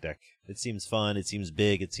Tekik deck. It seems fun. It seems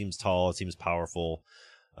big. It seems tall. It seems powerful.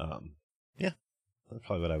 Yeah, that's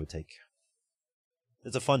probably what I would take.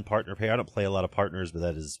 It's a fun partner pair. I don't play a lot of partners, but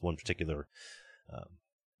that is one particular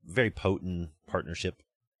very potent partnership.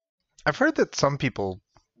 I've heard that some people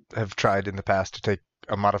have tried in the past to take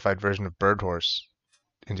a modified version of Bird Horse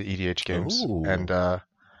into EDH games. Ooh. And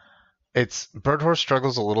it's Bird Horse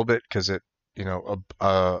struggles a little bit because it,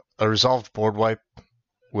 a resolved board wipe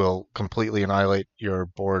will completely annihilate your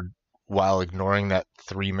board while ignoring that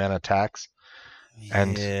 3-mana tax.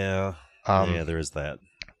 And yeah, there is that.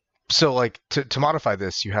 So like to modify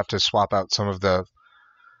this, you have to swap out some of the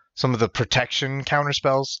protection counter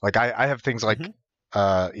spells. Like I have things like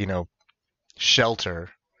Shelter.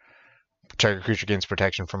 Target creature gains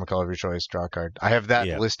protection from a color of your choice, draw a card. I have that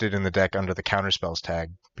listed in the deck under the counterspells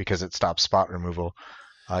tag because it stops spot removal.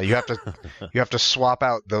 You have to swap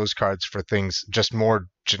out those cards for things just more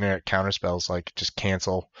generic counterspells like just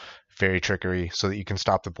cancel, fairy trickery, so that you can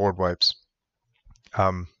stop the board wipes.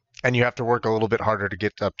 And you have to work a little bit harder to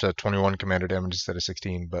get up to 21 commander damage instead of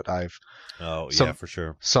 16. But for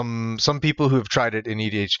sure. Some people who have tried it in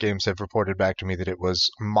EDH games have reported back to me that it was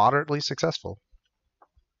moderately successful.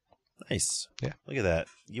 Nice. Yeah. Look at that.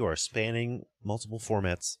 You are spanning multiple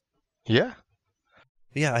formats. Yeah.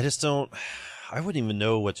 Yeah, I wouldn't even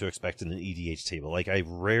know what to expect in an EDH table. Like, I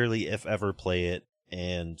rarely, if ever, play it.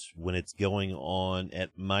 And when it's going on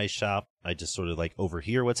at my shop, I just sort of like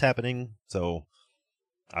overhear what's happening. So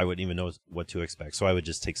I wouldn't even know what to expect. So I would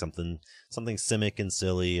just take something simic and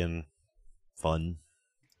silly and fun.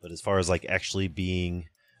 But as far as like actually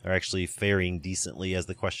faring decently, as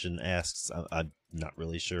the question asks, I'm not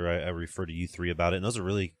really sure. I refer to you three about it, and those are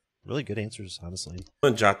really, really good answers, honestly. I'm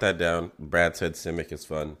going to jot that down. Brad said Simic is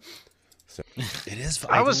fun. So. It is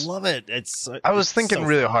fun. I love it. I was thinking so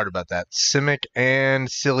really hard about that. Simic and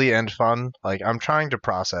silly and fun. Like, I'm trying to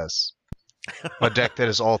process a deck that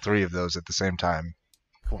is all three of those at the same time.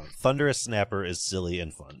 Come on. Thunderous Snapper is silly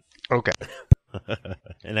and fun. Okay.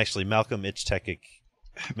 And actually, Malcolm Mitch Tekik,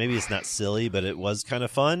 maybe it's not silly, but it was kind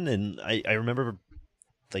of fun. And I remember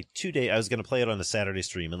like 2 days, I was going to play it on a Saturday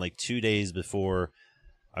stream, and like 2 days before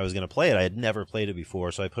I was going to play it, I had never played it before.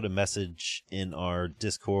 So I put a message in our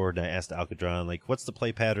Discord and I asked Alcadron, like, what's the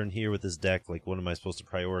play pattern here with this deck? Like, what am I supposed to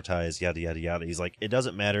prioritize? Yada, yada, yada. He's like, it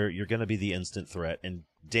doesn't matter. You're going to be the instant threat. And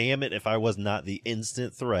damn it, if I was not the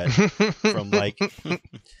instant threat from like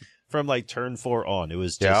turn 4 on, it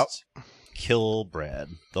was just kill Brad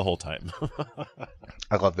the whole time.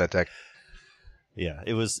 I love that deck. Yeah,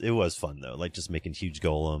 it was fun though, like just making huge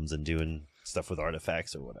golems and doing stuff with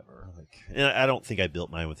artifacts or whatever. Like, and I don't think I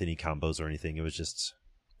built mine with any combos or anything. It was just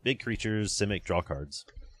big creatures, Simic, draw cards.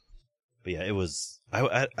 But yeah, it was.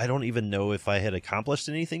 I don't even know if I had accomplished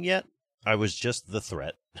anything yet. I was just the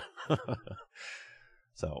threat.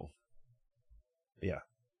 So, yeah,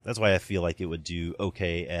 that's why I feel like it would do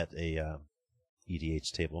okay at a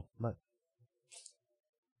EDH table. But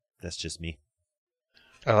that's just me.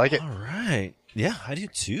 I like it. All right. Yeah, I do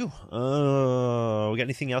too. We got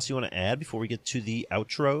anything else you want to add before we get to the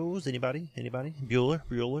outros? Anybody?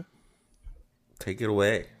 Bueller? Take it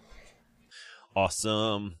away.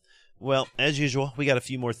 Awesome. Well, as usual, we got a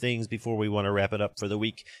few more things before we want to wrap it up for the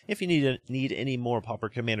week. If you need any more Pauper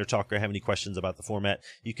Commander talk or have any questions about the format,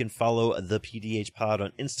 you can follow the PDH Pod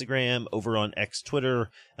on Instagram, over on X Twitter.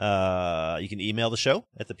 You can email the show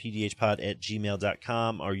at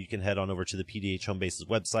thepdhpod@gmail.com, or you can head on over to the PDH Homebase's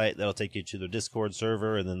website. That'll take you to their Discord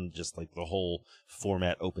server, and then just like the whole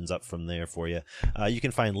format opens up from there for you. You can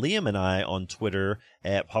find Liam and I on Twitter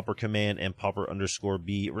at Pauper Command and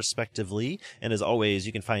Pauper_B respectively. And as always,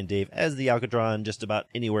 you can find Dave as the Alcadron just about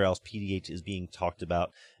anywhere else PDH is being talked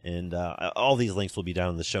about. And all these links will be down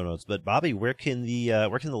in the show notes. But Bobby, where can the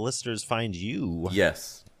listeners find you?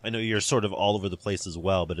 Yes. I know you're sort of all over the place as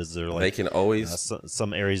well, but is there like they can always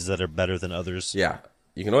some areas that are better than others? Yeah,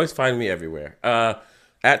 you can always find me everywhere.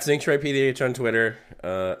 At Sanctuary PDH on Twitter,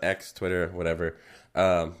 X, Twitter, whatever.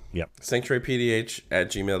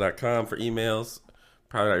 SanctuaryPDH@gmail.com for emails.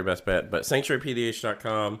 Probably not your best bet, but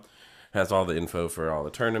SanctuaryPDH.com has all the info for all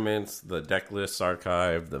the tournaments, the deck lists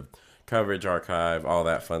archive, the coverage archive, all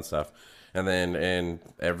that fun stuff. And then in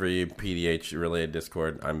every PDH related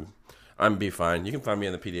Discord, I'm I'm Bfine. You can find me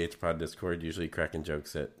in the PDH Pod Discord, usually cracking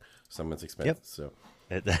jokes at someone's expense. Yep. So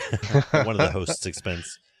At one of the hosts'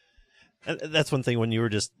 expense. And that's one thing when you were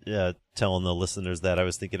just telling the listeners that I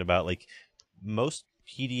was thinking about, like, most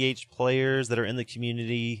PDH players that are in the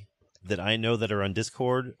community that I know that are on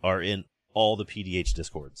Discord are in all the PDH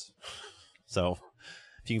Discords. So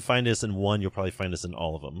if you can find us in one, you'll probably find us in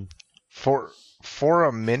all of them. For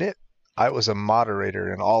a minute, I was a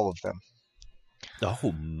moderator in all of them.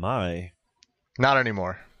 Oh my! Not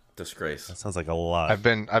anymore. disgrace. That sounds like a lot. I've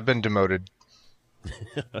been demoted.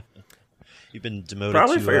 You've been demoted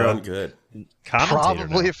Probably to for your own good. commentator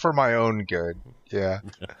Probably now. for my own good. Yeah.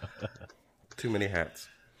 Too many hats.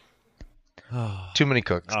 Too many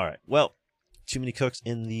cooks. All right. Well, too many cooks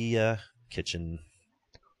in the kitchen.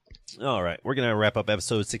 All right. We're going to wrap up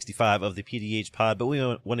episode 65 of the PDH Pod, but we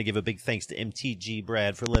want to give a big thanks to MTG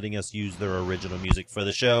Brad for letting us use their original music for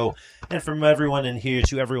the show. And from everyone in here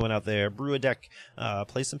to everyone out there, brew a deck,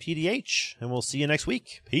 play some PDH, and we'll see you next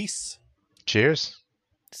week. Peace. Cheers.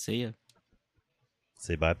 See ya.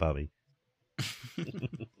 Say bye, Bobby.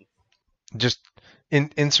 Just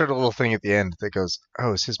insert a little thing at the end that goes,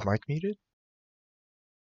 "Oh, is his mic muted?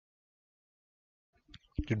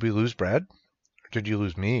 Did we lose Brad? Or did you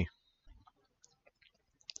lose me?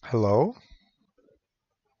 Hello?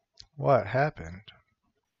 What happened?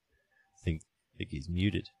 I think he's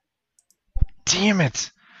muted. Damn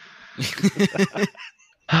it!"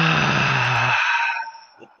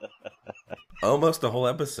 Almost a whole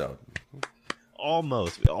episode.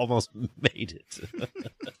 Almost. We almost made it.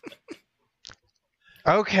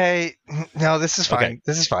 Okay, no, this is fine. Okay.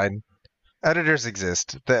 This is fine. Editors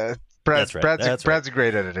exist. That's right. Brad's That's Brad's a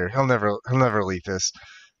great editor. He'll never leak this.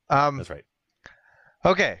 That's right.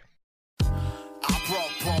 Okay. I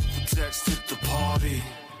brought bumper decks to the party.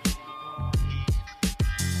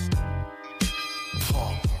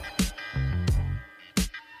 Paul.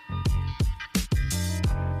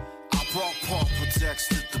 I brought bumper decks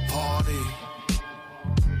to the party.